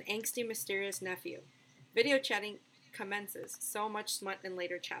who has an angsty, mysterious nephew. Video chatting commences. So much smut in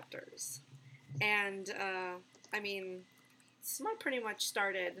later chapters. And, I mean, smut pretty much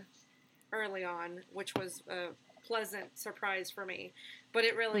started early on, which was a pleasant surprise for me. But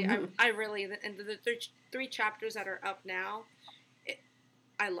it really, I really, and the three chapters that are up now,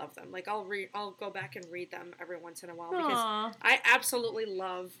 I love them. Like, I'll go back and read them every once in a while because I absolutely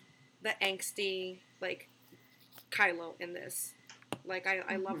love the angsty, like, Kylo in this. Like,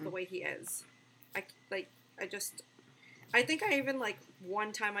 I love the way he is. I think I even, like,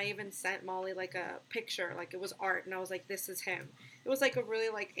 one time I even sent Molly, like, a picture, like, it was art, and I was like, this is him. It was, like, a really,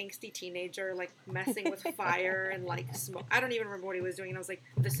 like, angsty teenager, like, messing with fire and, like, smoke. I don't even remember what he was doing, and I was like,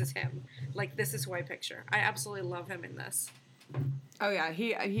 this is him. Like, this is who I picture. I absolutely love him in this. Oh yeah,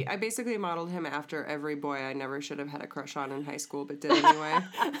 I basically modeled him after every boy I never should have had a crush on in high school, but did anyway.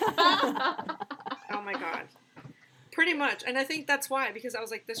 Oh my god. Pretty much. And I think that's why, because I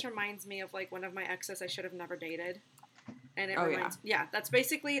was like, this reminds me of, like, one of my exes I should have never dated. And it reminds yeah, that's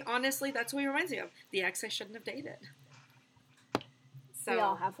basically, honestly, that's what he reminds me of. The ex I shouldn't have dated. So, we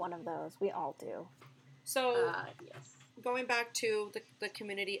all have one of those. We all do. So, yes. Going back to the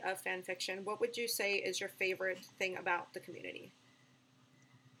community of fan fiction, what would you say is your favorite thing about the community?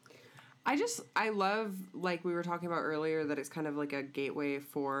 I love, like we were talking about earlier, that it's kind of like a gateway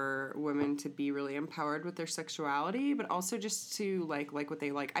for women to be really empowered with their sexuality, but also just to like what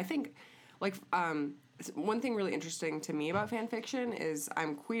they like. I think, like, one thing really interesting to me about fan fiction is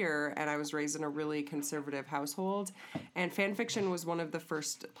I'm queer, and I was raised in a really conservative household, and fan fiction was one of the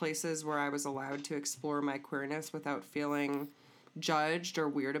first places where I was allowed to explore my queerness without feeling judged or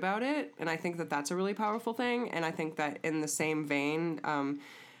weird about it, and I think that that's a really powerful thing, and I think that in the same vein,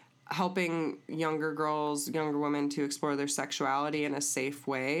 helping younger girls, younger women to explore their sexuality in a safe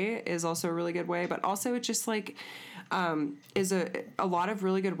way is also a really good way. But also it just like is a lot of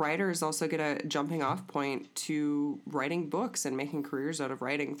really good writers also get a jumping off point to writing books and making careers out of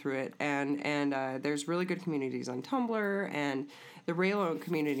writing through it. And there's really good communities on Tumblr, and the Reylo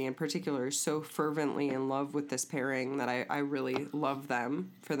community in particular is so fervently in love with this pairing that I really love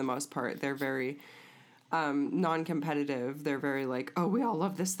them for the most part. They're very non-competitive. They're very like, oh, we all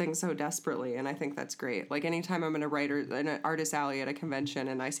love this thing so desperately, and I think that's great. Like anytime I'm in an artist alley at a convention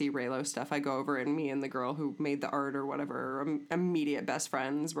and I see Reylo stuff, I go over and me and the girl who made the art or whatever are immediate best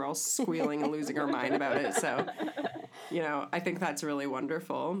friends. We're all squealing and losing our mind about it. So, you know, I think that's really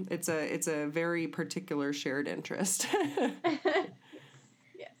wonderful. It's a very particular shared interest.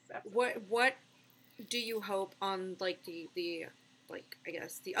 Yes. Absolutely. What do you hope on like the like I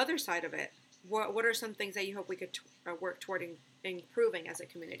guess the other side of it? What are some things that you hope we could work toward improving as a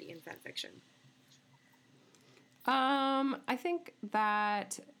community in fan fiction? I think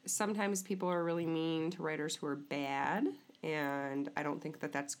that sometimes people are really mean to writers who are bad, and I don't think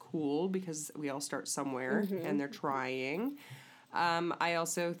that that's cool because we all start somewhere and they're trying. I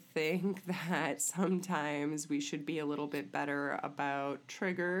also think that sometimes we should be a little bit better about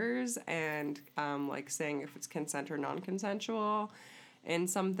triggers and like saying if it's consent or non-consensual in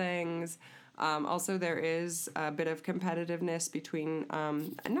some things. Also, there is a bit of competitiveness between,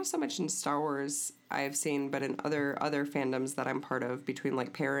 not so much in Star Wars I've seen, but in other fandoms that I'm part of, between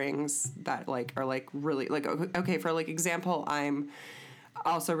like pairings that like are like really like okay, for like example, I'm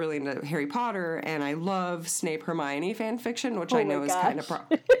also really into Harry Potter, and I love Snape Hermione fan fiction, which I know is kind of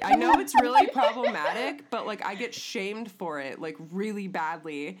I know it's really problematic, but like I get shamed for it like really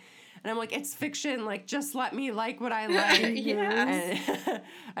badly. And I'm like, it's fiction. Like, just let me like what I like.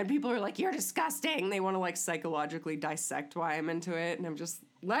 And people are like, you're disgusting. They want to like psychologically dissect why I'm into it. And I'm just,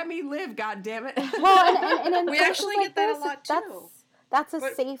 let me live, goddammit. Well, and we actually get that a lot too. That's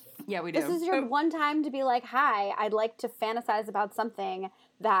safe. Yeah, we do. This is your one time to be like, hi, I'd like to fantasize about something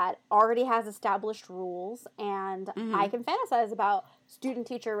that already has established rules, and I can fantasize about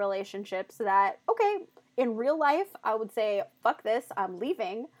student-teacher relationships that, okay, in real life, I would say, fuck this, I'm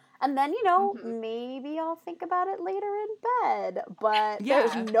leaving. And then, you know, maybe I'll think about it later in bed. But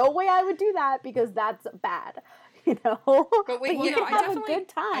there's no way I would do that because that's bad. You know? But you can have a good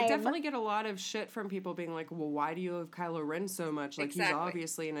time. I definitely get a lot of shit from people being like, well, why do you love Kylo Ren so much? Like, he's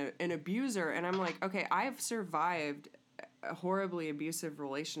obviously an abuser. And I'm like, okay, I've survived a horribly abusive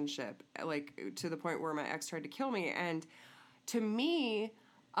relationship, like, to the point where my ex tried to kill me. And to me,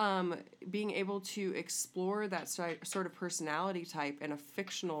 being able to explore that sort of personality type in a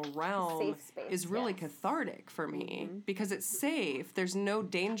fictional realm is really cathartic for me because it's safe. There's no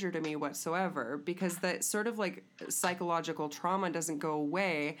danger to me whatsoever because that sort of like psychological trauma doesn't go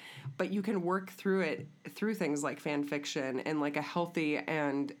away, but you can work through it through things like fan fiction in like a healthy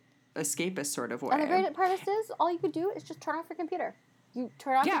and escapist sort of way. And the great part is, all you could do is just turn off your computer. You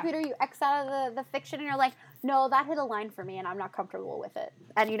turn off your computer, you X out of the fiction, and you're like, no, that hit a line for me, and I'm not comfortable with it.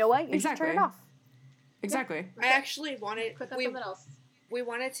 And you know what? You just turn it off. Exactly. I actually wanted... Put something else. We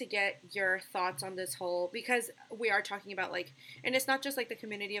wanted to get your thoughts on this whole... Because we are talking about, like... And it's not just, like, the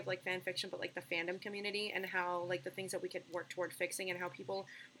community of, like, fan fiction, but, like, the fandom community and how, like, the things that we could work toward fixing and how people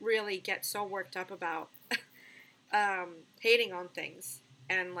really get so worked up about hating on things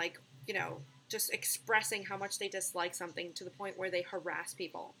and, like, you know... just expressing how much they dislike something to the point where they harass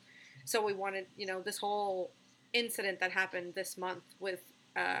people. So we wanted, you know, this whole incident that happened this month with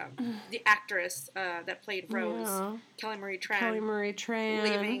the actress that played Rose, Kelly Marie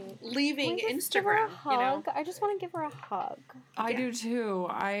Tran, leaving Instagram. You know, I just want to give her a hug. I do too.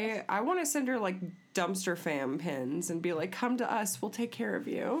 I want to send her like dumpster fam pins and be like, come to us, we'll take care of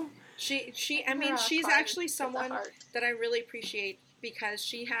you. She's actually someone that I really appreciate because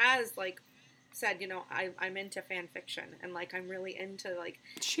she has like said, you know, I'm into fan fiction and like I'm really into like.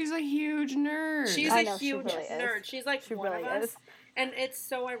 She's a huge nerd. She's a huge nerd. She's like one of us. And it's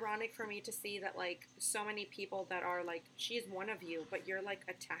so ironic for me to see that like so many people that are like, she's one of you, but you're like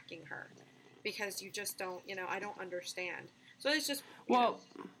attacking her because you just don't, you know, I don't understand. So it's just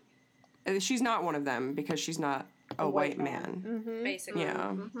she's not one of them because she's not a white man. Basically.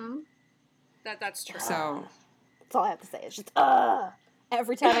 Yeah. That's true. So that's all I have to say. It's just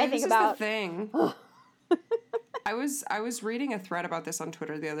every time I think about the thing. I was reading a thread about this on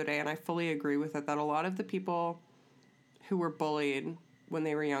Twitter the other day, and I fully agree with it that a lot of the people who were bullied when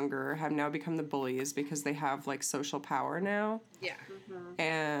they were younger have now become the bullies because they have like social power now. Yeah.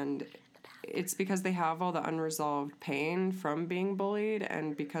 And it's because they have all the unresolved pain from being bullied,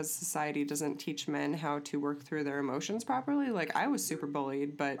 and because society doesn't teach men how to work through their emotions properly. Like, I was super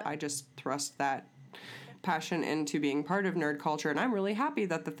bullied, but I just thrust that passion into being part of nerd culture, and I'm really happy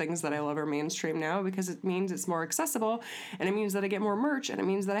that the things that I love are mainstream now, because it means it's more accessible, and it means that I get more merch, and it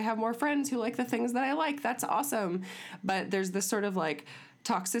means that I have more friends who like the things that I like. That's awesome. But there's this sort of like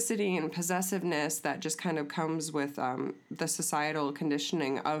toxicity and possessiveness that just kind of comes with the societal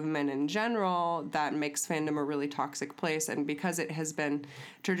conditioning of men in general that makes fandom a really toxic place. And because it has been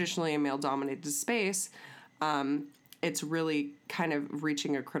traditionally a male-dominated space, it's really kind of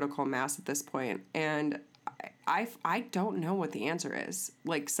reaching a critical mass at this point. And I don't know what the answer is.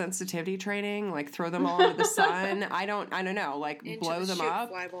 Like, sensitivity training, like throw them all into the sun. I don't know. Like, blow them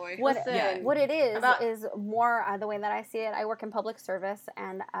up. Flyboy. What it is more the way that I see it. I work in public service,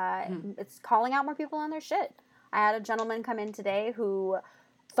 and it's calling out more people on their shit. I had a gentleman come in today who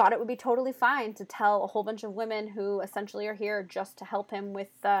thought it would be totally fine to tell a whole bunch of women who essentially are here just to help him with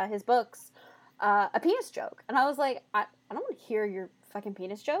his books a penis joke. And I was like, I don't want to hear your fucking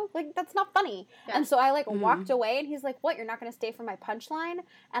penis joke. Like, that's not funny. Yeah. And so I walked away, and he's like, what, you're not going to stay for my punchline?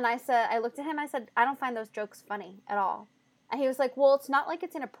 And I looked at him, I said, I don't find those jokes funny at all. And he was like, well, it's not like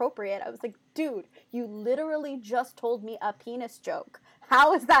it's inappropriate. I was like, dude, you literally just told me a penis joke.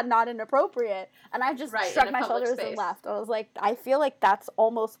 How is that not inappropriate? And I just shrugged my shoulders and left. I was like, I feel like that's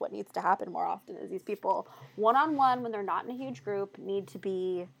almost what needs to happen more often, is these people, one-on-one, when they're not in a huge group, need to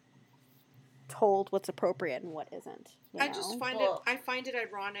be told what's appropriate and what isn't. I just find I find it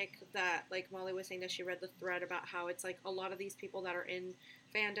ironic that, like Molly was saying, that she read the thread about how it's like a lot of these people that are in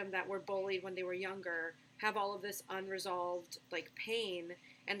fandom that were bullied when they were younger have all of this unresolved like pain,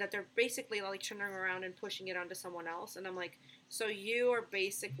 and that they're basically like turning around and pushing it onto someone else. And I'm like, so you are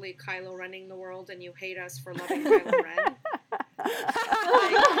basically Kylo Renning the world, and you hate us for loving Kylo Ren?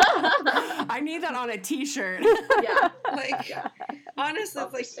 I need that on a t-shirt.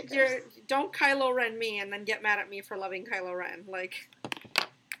 Honestly, it's like, don't Kylo Ren me and then get mad at me for loving Kylo Ren. Like,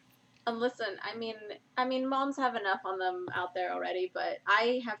 and listen, I mean, moms have enough on them out there already, but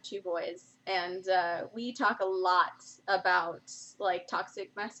I have 2 boys, and we talk a lot about like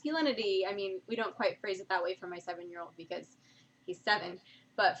toxic masculinity. I mean, we don't quite phrase it that way for my 7-year-old because he's 7.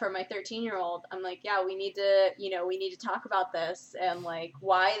 But for my 13-year-old, I'm like, yeah, we need to talk about this, and like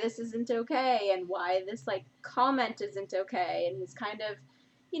why this isn't okay, and why this like comment isn't okay. And he's kind of,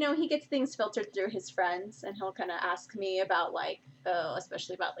 he gets things filtered through his friends, and he'll kind of ask me about like,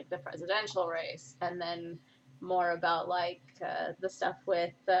 especially about like the presidential race, and then more about like the stuff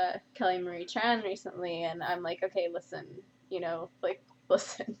with Kelly Marie Tran recently. And I'm like, okay, listen,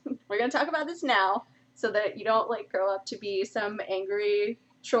 listen, we're gonna talk about this now, so that you don't like grow up to be some angry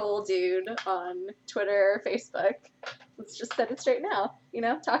troll dude on Twitter or Facebook. Let's just set it straight now.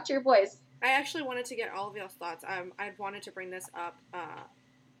 Talk to your boys. I actually wanted to get all of y'all's thoughts. I wanted to bring this up,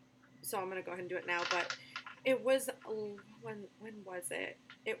 so I'm gonna go ahead and do it now. But it was when was it?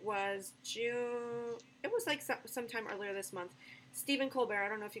 It was June. It was like sometime earlier this month. Stephen Colbert. I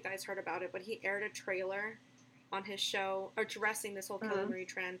don't know if you guys heard about it, but he aired a trailer on his show addressing this whole Kelly Marie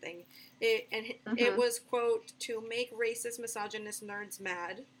Tran thing. It was, quote, to make racist, misogynist nerds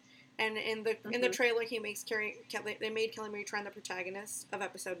mad. And in the trailer, they made Kelly Marie Tran the protagonist of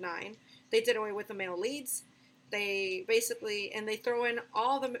episode 9. They did away with the male leads. They throw in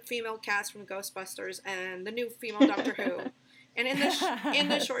all the female cast from Ghostbusters and the new female Doctor Who. And in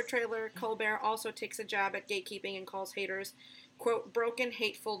the short trailer, Colbert also takes a jab at gatekeeping and calls haters, quote, broken,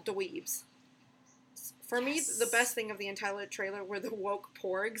 hateful dweebs. For me, the best thing of the entire trailer were the woke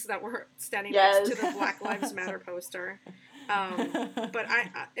porgs that were standing next to the Black Lives Matter poster. But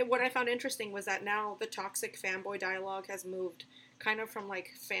what I found interesting was that now the toxic fanboy dialogue has moved kind of from like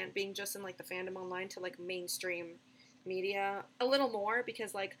being just in like the fandom online to like mainstream media a little more,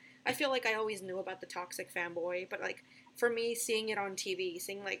 because like I feel like I always knew about the toxic fanboy, but like for me, seeing it on TV,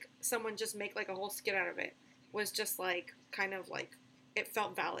 seeing like someone just make like a whole skit out of it was just like kind of like, it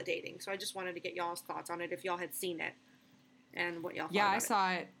felt validating. So I just wanted to get y'all's thoughts on it, if y'all had seen it and what y'all thought about it.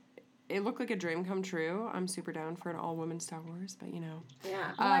 Saw it. It looked like a dream come true. I'm super down for an all-women Star Wars, but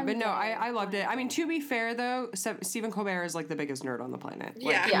Yeah. But no, I loved it. I mean, to be fair, though, Stephen Colbert is like the biggest nerd on the planet.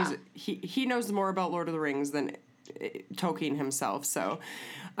 Yeah. He knows more about Lord of the Rings than Tolkien himself, so...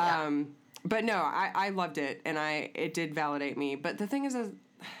 But no, I loved it, and it did validate me. But the thing is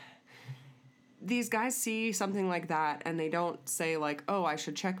these guys see something like that, and they don't say, like, oh, I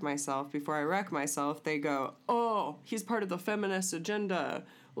should check myself before I wreck myself. They go, oh, he's part of the feminist agenda.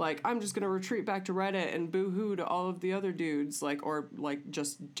 Like, I'm just going to retreat back to Reddit and boo-hoo to all of the other dudes. Like, or, like,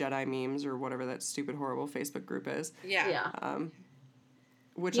 just Jedi memes or whatever that stupid, horrible Facebook group is. Yeah.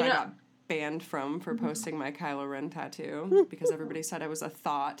 Which I got banned from for posting my Kylo Ren tattoo because everybody said I was a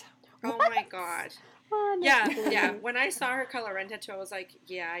thought. Oh my god. Yeah. When I saw her Kylo Ren tattoo, I was like,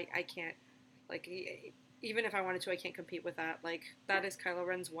 yeah, I can't. Like, even if I wanted to, I can't compete with that. Like, that is Kylo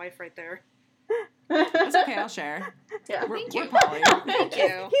Ren's wife right there. It's okay, I'll share. Yeah. We're Thank you. poly. Thank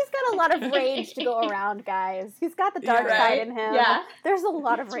you. He's got a lot of rage to go around, guys. He's got the dark Yeah, side right? in him. Yeah. There's a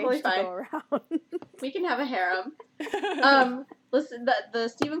lot of It's rage really to go around. We can have a harem. Listen, the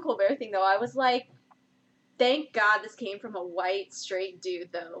Stephen Colbert thing though, I was like, thank God this came from a white straight dude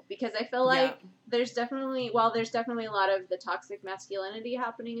though, because I feel like there's definitely a lot of the toxic masculinity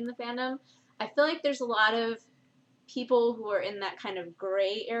happening in the fandom, I feel like there's a lot of people who are in that kind of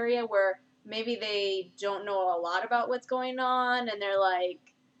gray area where maybe they don't know a lot about what's going on and they're like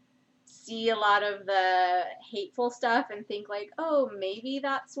see a lot of the hateful stuff and think like, oh, maybe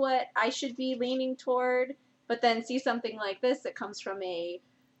that's what I should be leaning toward, but then see something like this that comes from a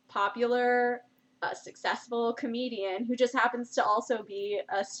popular, successful comedian who just happens to also be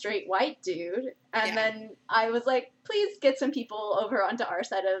a straight white dude. And then I was like, please get some people over onto our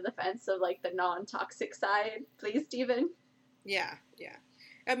side of the fence of like the non-toxic side. Please, Steven. Yeah.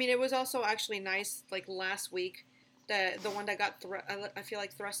 I mean, it was also actually nice, like, last week, the one that got, I feel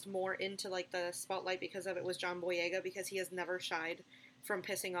like, thrust more into, like, the spotlight because of it was John Boyega, because he has never shied from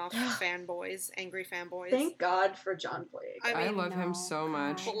pissing off angry fanboys. Thank God for John Boyega. I love him so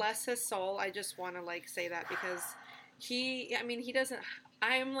much. Bless his soul. I just want to, like, say that because he doesn't,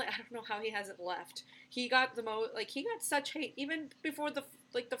 I don't know how he hasn't left. He got he got such hate even before the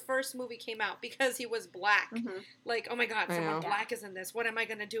first movie came out because he was black. Mm-hmm. Like, oh my God, someone black is in this. What am I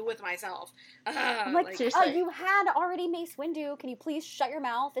going to do with myself? Seriously. You had already Mace Windu. Can you please shut your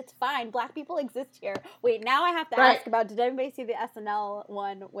mouth? It's fine. Black people exist here. Wait, now I have to ask about, did anybody see the SNL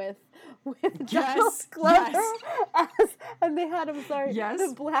one with Donald Glover? Yes. And they had him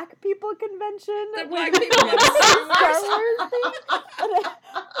the Black People Convention. The Black People Star Wars thing.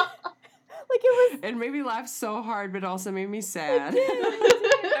 It made me laugh so hard, but also made me sad.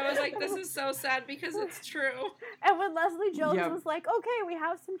 I was like, this is so sad because it's true. And when Leslie Jones was like, okay, we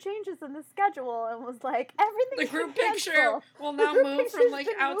have some changes in the schedule, and was like, everything. The group picture will now move from like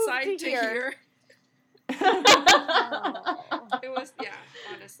outside to here. It was,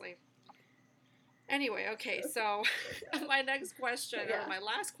 honestly. Anyway, okay, so my next question, or my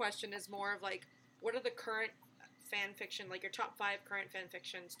last question, is more of like, what are the current fan fiction, like your top 5 current fan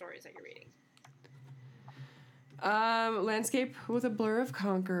fiction stories that you're reading? Landscape with a Blur of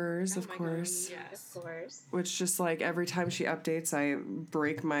Conquerors, of course. God, yes. Of course. Which just like every time she updates, I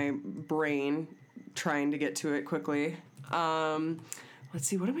break my brain trying to get to it quickly. Let's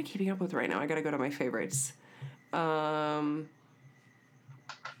see, what am I keeping up with right now? I gotta go to my favorites. I'm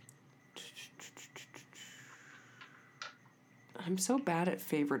so bad at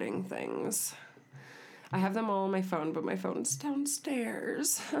favoriting things. I have them all on my phone, but my phone's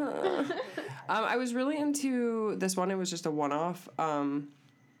downstairs. I was really into this one. It was just a one-off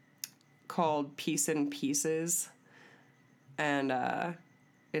called Piece in Pieces. And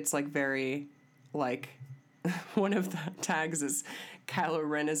it's like very, like, one of the tags is Kylo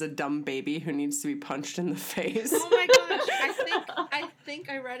Ren is a dumb baby who needs to be punched in the face. Oh my gosh, I think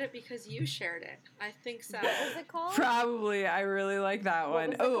I read it because you shared it. I think so. What was it called? Probably. I really like that one.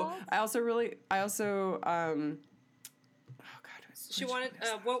 Was it called? I also she wanted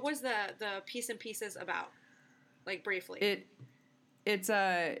what was the Piece in Pieces about? Like briefly. It's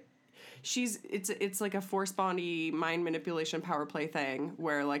like a Force Bondy mind manipulation power play thing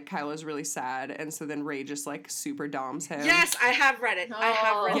where like Kylo's really sad and so then Rey just like super doms him. Yes, I have read it. I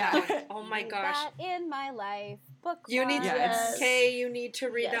have read that one. Oh my gosh. That in my life. Book you need to Kay, you need to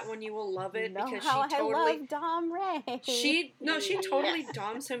read that one. You will love it because how she totally I love Dom Ray. She totally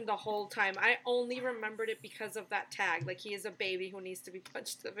doms him the whole time. I only remembered it because of that tag. Like he is a baby who needs to be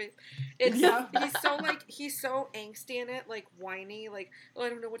punched. He's so angsty in it, like whiny, like, oh, I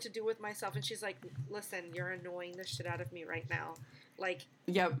don't know what to do with myself. And she's like, listen, you're annoying the shit out of me right now. Like,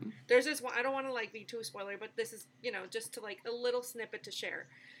 there's this one. I don't want to like be too spoilery, but this is just to like a little snippet to share.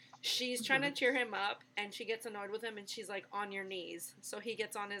 She's trying to cheer him up, and she gets annoyed with him, and she's like, on your knees. So he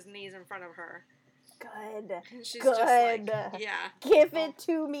gets on his knees in front of her. Good. And she's Good. just like, yeah. Give it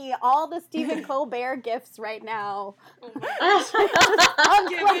to me. All the Stephen Colbert gifts right now. Oh my gosh. I'm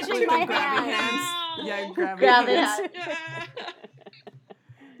Give clutching it my to hands. Yeah, grab it.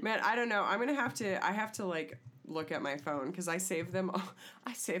 Man, I don't know. I have to like look at my phone because I save them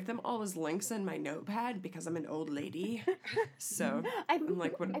all as links in my notepad because I'm an old lady. So I feel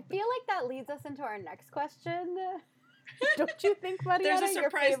like that leads us into our next question. Don't you think, Mariana? There's a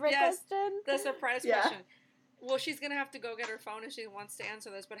surprise, your favorite question? The surprise question. Well, she's gonna have to go get her phone if she wants to answer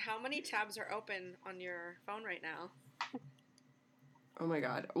this. But how many tabs are open on your phone right now? Oh my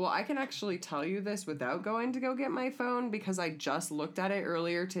god. Well, I can actually tell you this without going to go get my phone because I just looked at it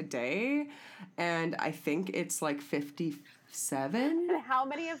earlier today, and I think it's like 57. And how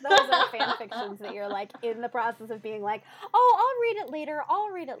many of those are fan fictions that you're like in the process of being like, oh, I'll read it later. I'll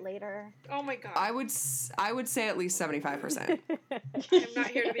read it later. Oh my god. I would say at least 75%. I'm not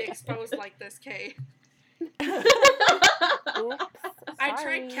here to be exposed like this, Kay. Oops, I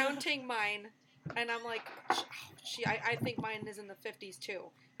sorry. tried counting mine, and I'm like, I think mine is in the 50s too.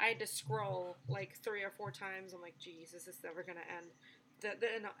 I had to scroll like 3 or 4 times. I'm like, geez, is this ever gonna end?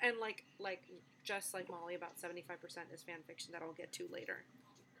 And like just like Molly, about 75% is fan fiction that I'll get to later.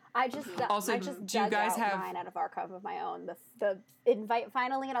 I just Also, do you guys guys have mine out of archive of my own. The invite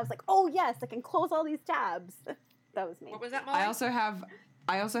finally, and I was like, oh yes, I can close all these tabs. That was me. What was that, Molly?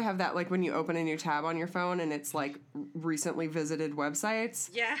 I also have that, like, when you open a new tab on your phone and it's like recently visited websites.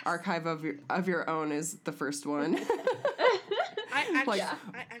 Yes. Archive of your own is the first one.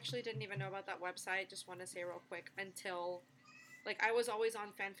 I actually didn't even know about that website. Just want to say real quick, until like I was always on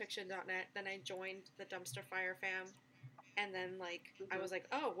fanfiction.net, then I joined the Dumpster Fire fam, and then like I was like,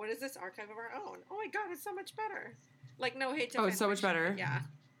 oh, what is this Archive of Our Own? Oh my god, it's so much better. Like, no hate to Oh, it's so much better. Yeah.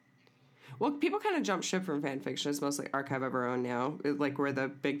 Well, people kind of jump ship from fan fiction. It's mostly Archive of Our Own now, like where the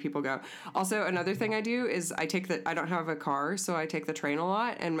big people go. Also, another thing I do is I don't have a car, so I take the train a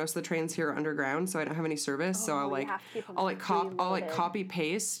lot, and most of the trains here are underground, so I don't have any service. So I'll copy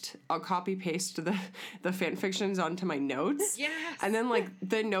paste the fan fictions onto my notes. Yes. And then like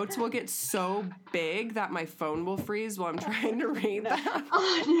the notes will get so big that my phone will freeze while I'm trying to read them.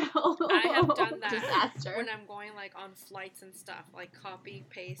 Oh no! I have done that Disaster. when I'm going like on flights and stuff. Like copy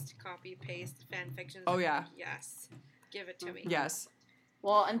paste fan fictions. Oh yeah. Yes. Give it to me. Yes.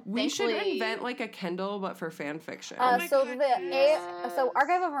 Well, and We should thankfully- invent like a Kindle, but for fan fiction. So Yes. so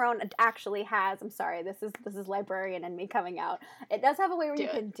Archive of Our Own actually has. I'm sorry, this is librarian and me coming out. It does have a way where Do you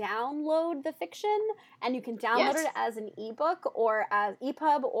it. can download the fiction, and you can download Yes. it as an ebook or as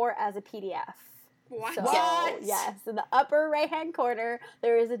EPUB or as a PDF. What? So, What? yes, in the upper right hand corner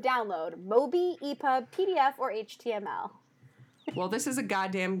there is a download: Mobi, EPUB, PDF, or HTML. Well, this is a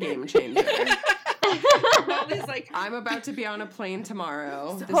goddamn game changer. Molly's like, I'm about to be on a plane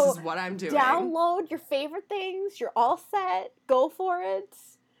tomorrow. So, this is what I'm doing. Download your favorite things. You're all set. Go for it.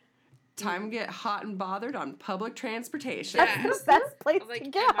 Time to get hot and bothered on public transportation. Yes. That's the best place I'm like, to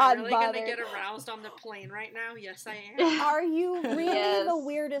get am I hot really bothered. gonna get aroused on the plane right now? Yes, I am. Are you really Yes. the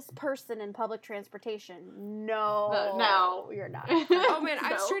weirdest person in public transportation? No. No. You're not. Oh man,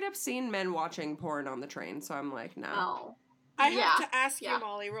 I've No. straight up seen men watching porn on the train, so I'm like, no. Oh. I have Yeah, to ask yeah. you,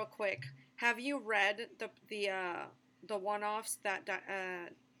 Molly, real quick. Have you read the one-offs that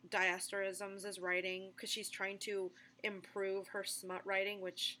Diasterisms is writing? Because she's trying to improve her smut writing,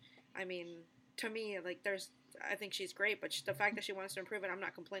 which, I mean, to me, like, I think she's great, but the fact that she wants to improve it, I'm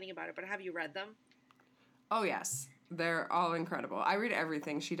not complaining about it. But have you read them? Oh yes, they're all incredible. I read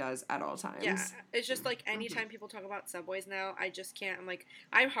everything she does at all times. Yeah, it's just like anytime people talk about subways now, I just can't. I'm like,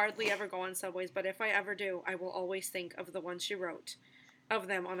 I hardly ever go on subways, but if I ever do, I will always think of the ones she wrote, of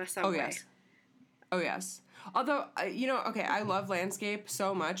them on a subway. Oh yes. Oh yes. Although okay, I love Landscape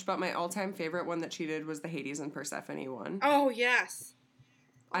so much, but my all-time favorite one that she did was the Hades and Persephone one. Oh yes.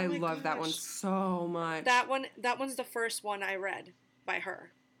 I my love that one gosh. so much. That one's the first one I read by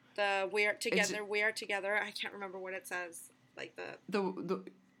her. The We Are Together. I can't remember what it says. Like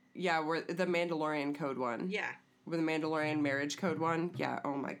where the Mandalorian code one. yeah. With the Mandalorian marriage code one. Yeah,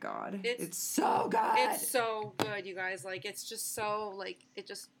 oh my god. It's- It's so good. It's so good, you guys. Like, it's just so, like,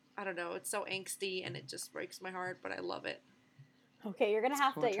 I don't know, it's so angsty and it just breaks my heart, but I love it. Okay, you're gonna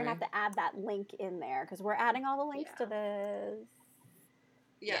have poetry. to add that link in there because we're adding all the links to this.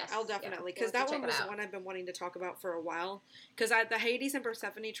 Yeah, Yes, I'll yeah. definitely. We'll Because that have to one check was it the out. one I've been wanting to talk about for a while. Because the Hades and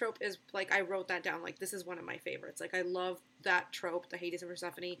Persephone trope is, like, I wrote that down. Like, this is one of my favorites. Like, I love that trope, the Hades and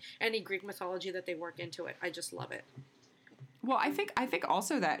Persephone. Any Greek mythology that they work into it. I just love it. Well, I think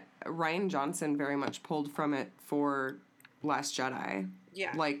also that Ryan Johnson very much pulled from it for Last Jedi.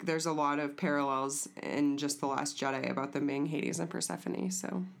 Yeah. Like, there's a lot of parallels in just The Last Jedi about them being Hades and Persephone,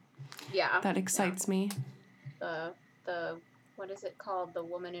 so Yeah. that excites me. The what is it called? The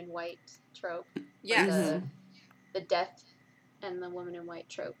woman in white trope. Yes. The death and the woman in white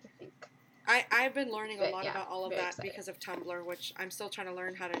trope, I think. I've been learning a But, lot yeah, about all of very that excited. because of Tumblr, which I'm still trying to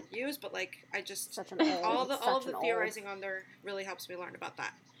learn how to use, but, like, I just... Such an old. all of such the an old- theorizing on there really helps me learn about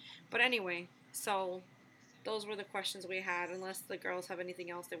that. But anyway, so those were the questions we had, unless the girls have anything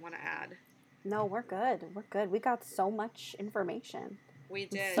else they want to add. No, we're good. We're good. We got so much information. We I'm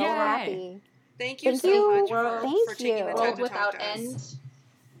did. so Yay. happy. Thank you Thank so you. much Thank for taking the you. time World to without talk to us. end.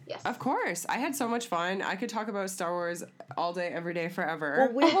 Yes. Of course. I had so much fun. I could talk about Star Wars all day, every day, forever.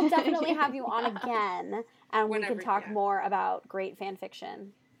 Well, we will definitely have you on again, and Whenever, we can talk yeah. more about great fan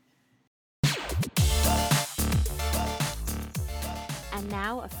fiction. And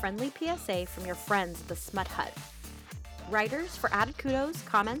now a friendly PSA from your friends at the Smut Hut. Writers, for added kudos,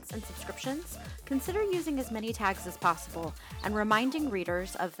 comments, and subscriptions, consider using as many tags as possible and reminding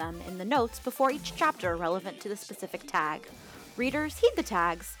readers of them in the notes before each chapter relevant to the specific tag. Readers, heed the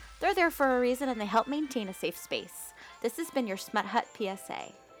tags. They're there for a reason and they help maintain a safe space. This has been your Smut Hut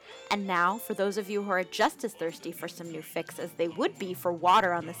PSA. And now, for those of you who are just as thirsty for some new fix as they would be for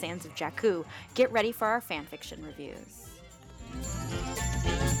water on the sands of Jakku, get ready for our fanfiction reviews.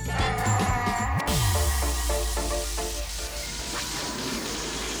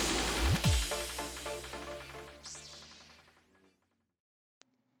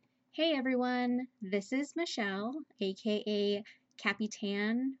 Hey everyone, this is Michelle, aka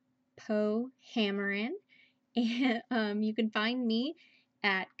Capitan Poe Hammerin, and you can find me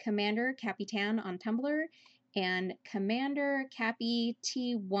at Commander Capitan on Tumblr and Commander Cappy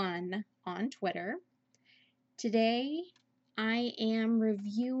T1 on Twitter. Today I am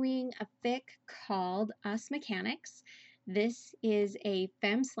reviewing a fic called Us Mechanics. This is a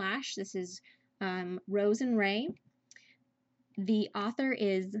femme slash. This is Rose and Ray. The author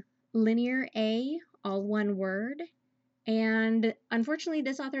is Linear A, all one word. And unfortunately,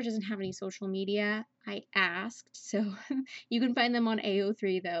 this author doesn't have any social media. I asked, so you can find them on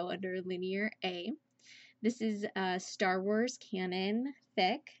AO3 though under Linear A. This is a Star Wars canon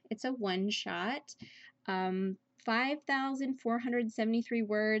fic. It's a one-shot. 5,473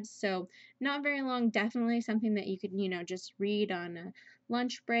 words, so not very long. Definitely something that you could, just read on a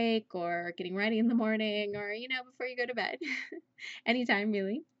lunch break or getting ready in the morning or, before you go to bed. Anytime,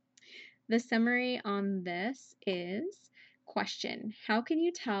 really. The summary on this is: question, how can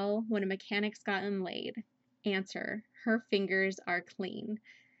you tell when a mechanic's gotten laid? Answer, her fingers are clean.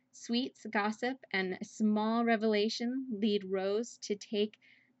 Sweets, gossip, and a small revelation lead Rose to take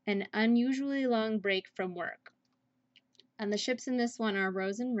an unusually long break from work. And the ships in this one are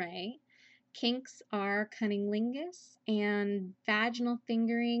Rose and Ray. Kinks are cunnilingus and vaginal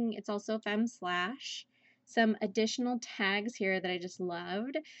fingering. It's also femme slash. Some additional tags here that I just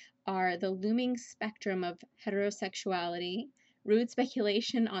loved are the looming spectrum of heterosexuality, rude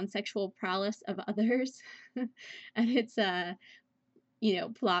speculation on sexual prowess of others, and it's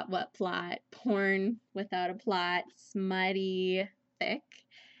plot what plot, porn without a plot, smutty, thick.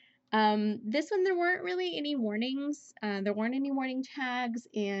 This one, there weren't really any warnings. There weren't any warning tags,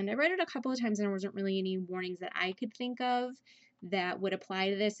 and I read it a couple of times and there wasn't really any warnings that I could think of that would apply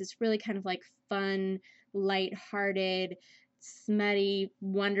to this. It's really kind of like fun, lighthearted, smutty,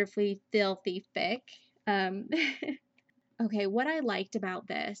 wonderfully filthy fic. Okay, what I liked about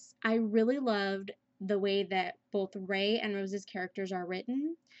this, I really loved the way that both Ray and Rose's characters are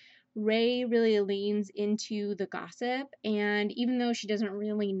written. Ray really leans into the gossip, and even though she doesn't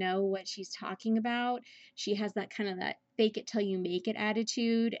really know what she's talking about, she has that kind of that fake it till you make it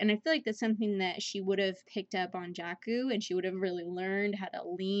attitude, and I feel like that's something that she would have picked up on Jakku, and she would have really learned how to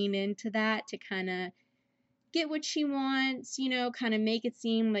lean into that to kind of get what she wants, kind of make it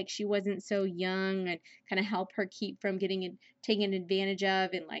seem like she wasn't so young and kind of help her keep from getting taken advantage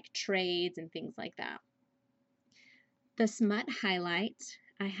of in like trades and things like that. The smut highlight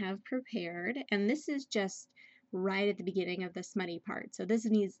I have prepared, and this is just right at the beginning of the smutty part, so this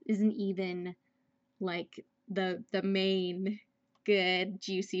isn't even like the main good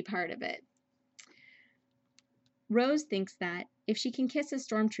juicy part of it. Rose thinks that if she can kiss a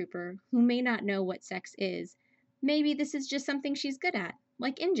stormtrooper who may not know what sex is, maybe this is just something she's good at,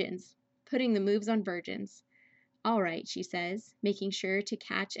 like engines, putting the moves on virgins. All right, she says, making sure to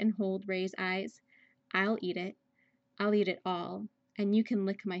catch and hold Ray's eyes. I'll eat it. I'll eat it all, and you can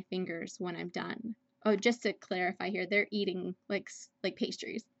lick my fingers when I'm done. Oh, just to clarify here, they're eating like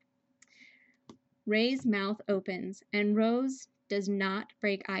pastries. Ray's mouth opens, and Rose does not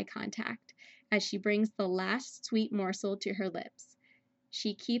break eye contact as she brings the last sweet morsel to her lips.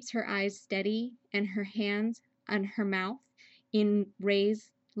 She keeps her eyes steady and her hands on her mouth in Ray's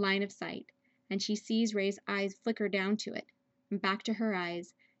line of sight, and she sees Ray's eyes flicker down to it, and back to her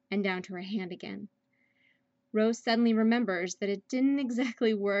eyes, and down to her hand again. Rose suddenly remembers that it didn't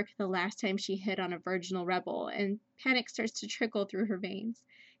exactly work the last time she hit on a virginal rebel, and panic starts to trickle through her veins,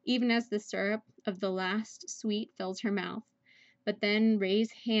 even as the syrup of the last sweet fills her mouth. But then Ray's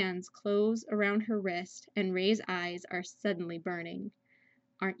hands close around her wrist, and Ray's eyes are suddenly burning.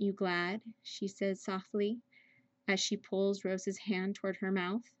 Aren't you glad? She says softly, as she pulls Rose's hand toward her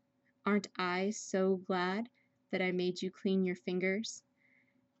mouth. Aren't I so glad that I made you clean your fingers?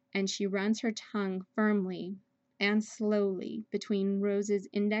 And she runs her tongue firmly and slowly between Rose's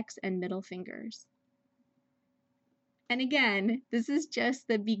index and middle fingers. And again, this is just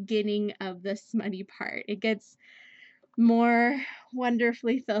the beginning of the smutty part. It gets more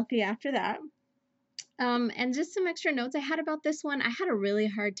wonderfully filthy after that. And just some extra notes I had about this one. I had a really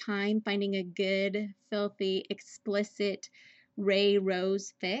hard time finding a good, filthy, explicit Ray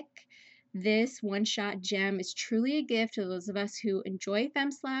Rose fic. This one-shot gem is truly a gift to those of us who enjoy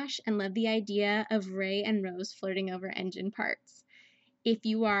femslash and love the idea of Ray and Rose flirting over engine parts. If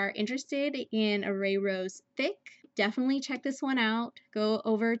you are interested in a Ray Rose fic, definitely check this one out. Go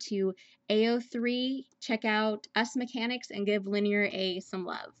over to AO3, check out Us Mechanics, and give Linear A some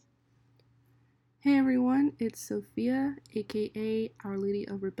love. Hey everyone, it's Sophia, aka Our Lady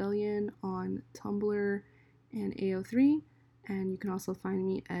of Rebellion on Tumblr and AO3, and you can also find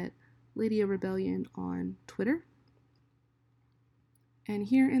me at Lady of Rebellion on Twitter. And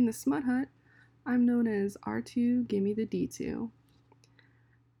here in the Smut Hut, I'm known as R2 Gimme the D2.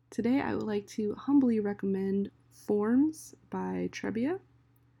 Today I would like to humbly recommend Forms by Trebia.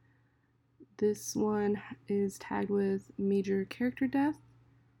 This one is tagged with major character death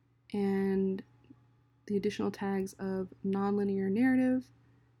and the additional tags of non-linear narrative,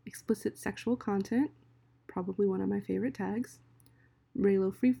 explicit sexual content, probably one of my favorite tags,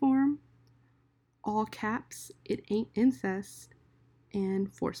 Reylo freeform, all caps, it ain't incest,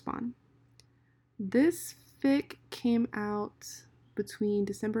 and forespawn. This fic came out between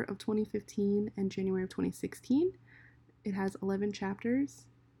December of 2015 and January of 2016. It has 11 chapters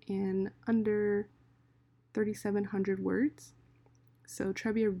and under 3,700 words. So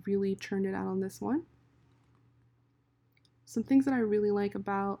Trebia really churned it out on this one. Some things that I really like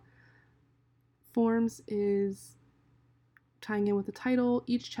about Forms is tying in with the title.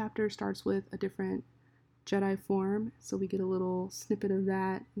 Each chapter starts with a different Jedi form, so we get a little snippet of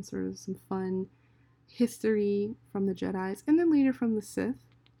that and sort of some fun history from the Jedis, and then later from the Sith.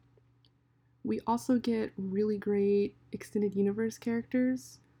 We also get really great extended universe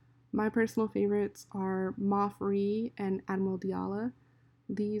characters. My personal favorites are Moff Ree and Admiral Diala.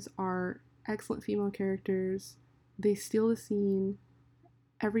 These are excellent female characters. They steal the scene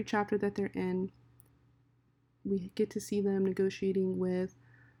every chapter that they're in. We get to see them negotiating with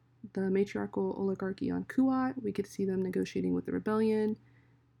the matriarchal oligarchy on Kuat. We get to see them negotiating with the rebellion.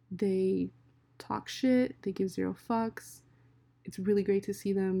 They talk shit. They give zero fucks. It's really great to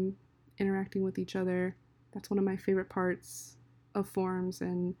see them interacting with each other. That's one of my favorite parts of Forms,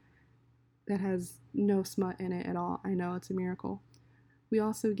 and that has no smut in it at all. I know, it's a miracle. We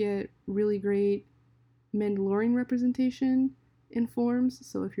also get really great Mandalorian representation in Forms.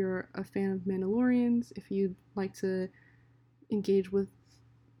 So if you're a fan of Mandalorians, if you'd like to engage with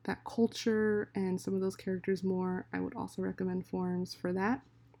that culture and some of those characters more, I would also recommend Forms for that.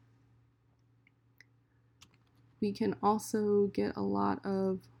 We can also get a lot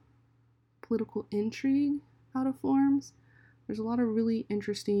of political intrigue out of Forms. There's a lot of really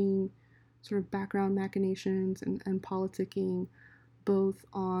interesting sort of background machinations and politicking, both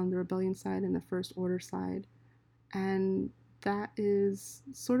on the rebellion side and the First Order side. And that is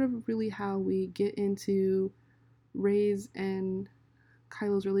sort of really how we get into Rey's and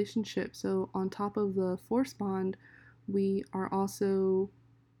Kylo's relationship. So on top of the Force bond, we are also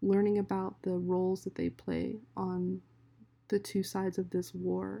learning about the roles that they play on the two sides of this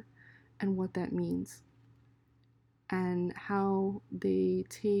war and what that means, and how they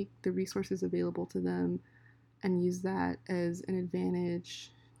take the resources available to them and use that as an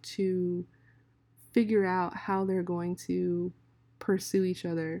advantage to figure out how they're going to pursue each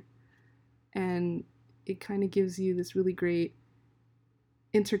other. And it kind of gives you this really great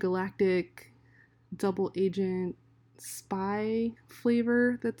intergalactic double agent spy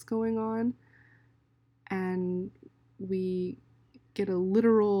flavor that's going on. And we get a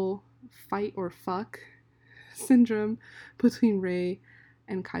literal fight or fuck syndrome between Rey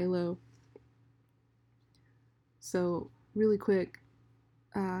and Kylo. So really quick,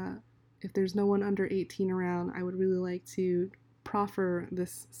 if there's no one under 18 around, I would really like to proffer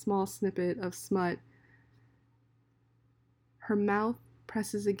this small snippet of smut. Her mouth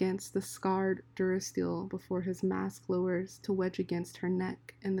presses against the scarred durasteel before his mask lowers to wedge against her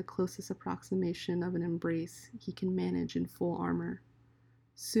neck in the closest approximation of an embrace he can manage in full armor.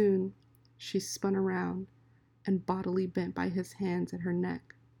 Soon, she's spun around and bodily bent by his hands at her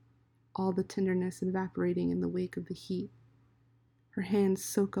neck, all the tenderness evaporating in the wake of the heat. Her hands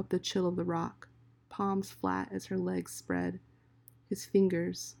soak up the chill of the rock, palms flat as her legs spread. His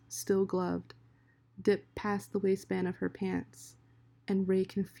fingers, still gloved, dip past the waistband of her pants, and Ray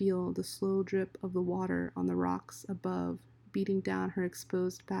can feel the slow drip of the water on the rocks above beating down her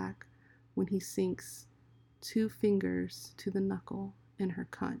exposed back when he sinks 2 fingers to the knuckle in her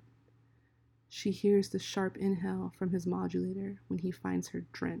cunt. She hears the sharp inhale from his modulator when he finds her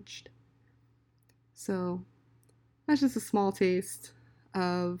drenched. So that's just a small taste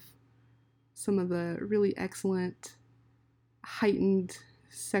of some of the really excellent, heightened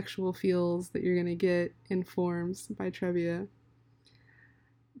sexual feels that you're going to get in Forms by Trebia.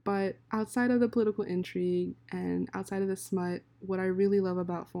 But outside of the political intrigue and outside of the smut, what I really love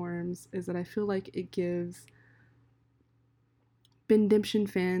about Forms is that I feel like it gives Bendemption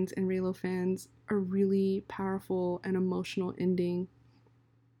fans and Reylo fans a really powerful and emotional ending.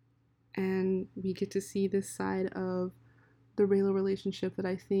 And we get to see this side of the Reylo relationship that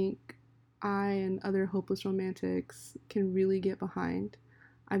I think I and other hopeless romantics can really get behind.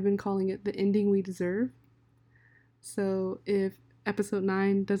 I've been calling it the ending we deserve. So if episode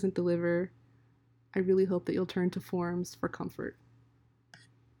 9 doesn't deliver, I really hope that you'll turn to Forms for comfort.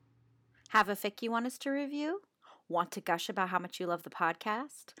 Have a fic you want us to review? Want to gush about how much you love the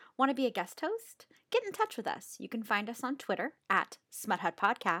podcast? Want to be a guest host? Get in touch with us. You can find us on Twitter at SmutHut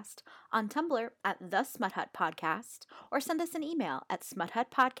Podcast, on Tumblr at The Smut Hut Podcast, or send us an email at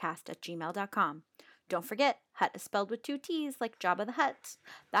smuthutpodcast@gmail.com. Don't forget, Hut is spelled with 2 T's like Jabba the Hutt.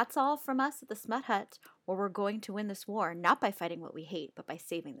 That's all from us at the Smut Hut, where we're going to win this war not by fighting what we hate, but by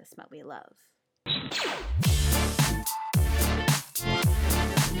saving the smut we love.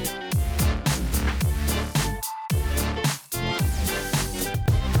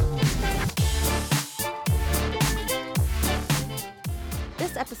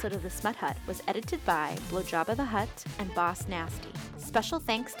 This episode of The Smut Hut was edited by Blowjabba the Hutt and Boss Nasty. Special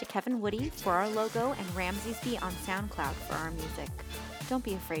thanks to Kevin Woody for our logo and Ramsey's B on SoundCloud for our music. Don't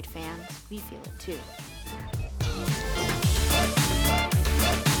be afraid, fans. We feel it too.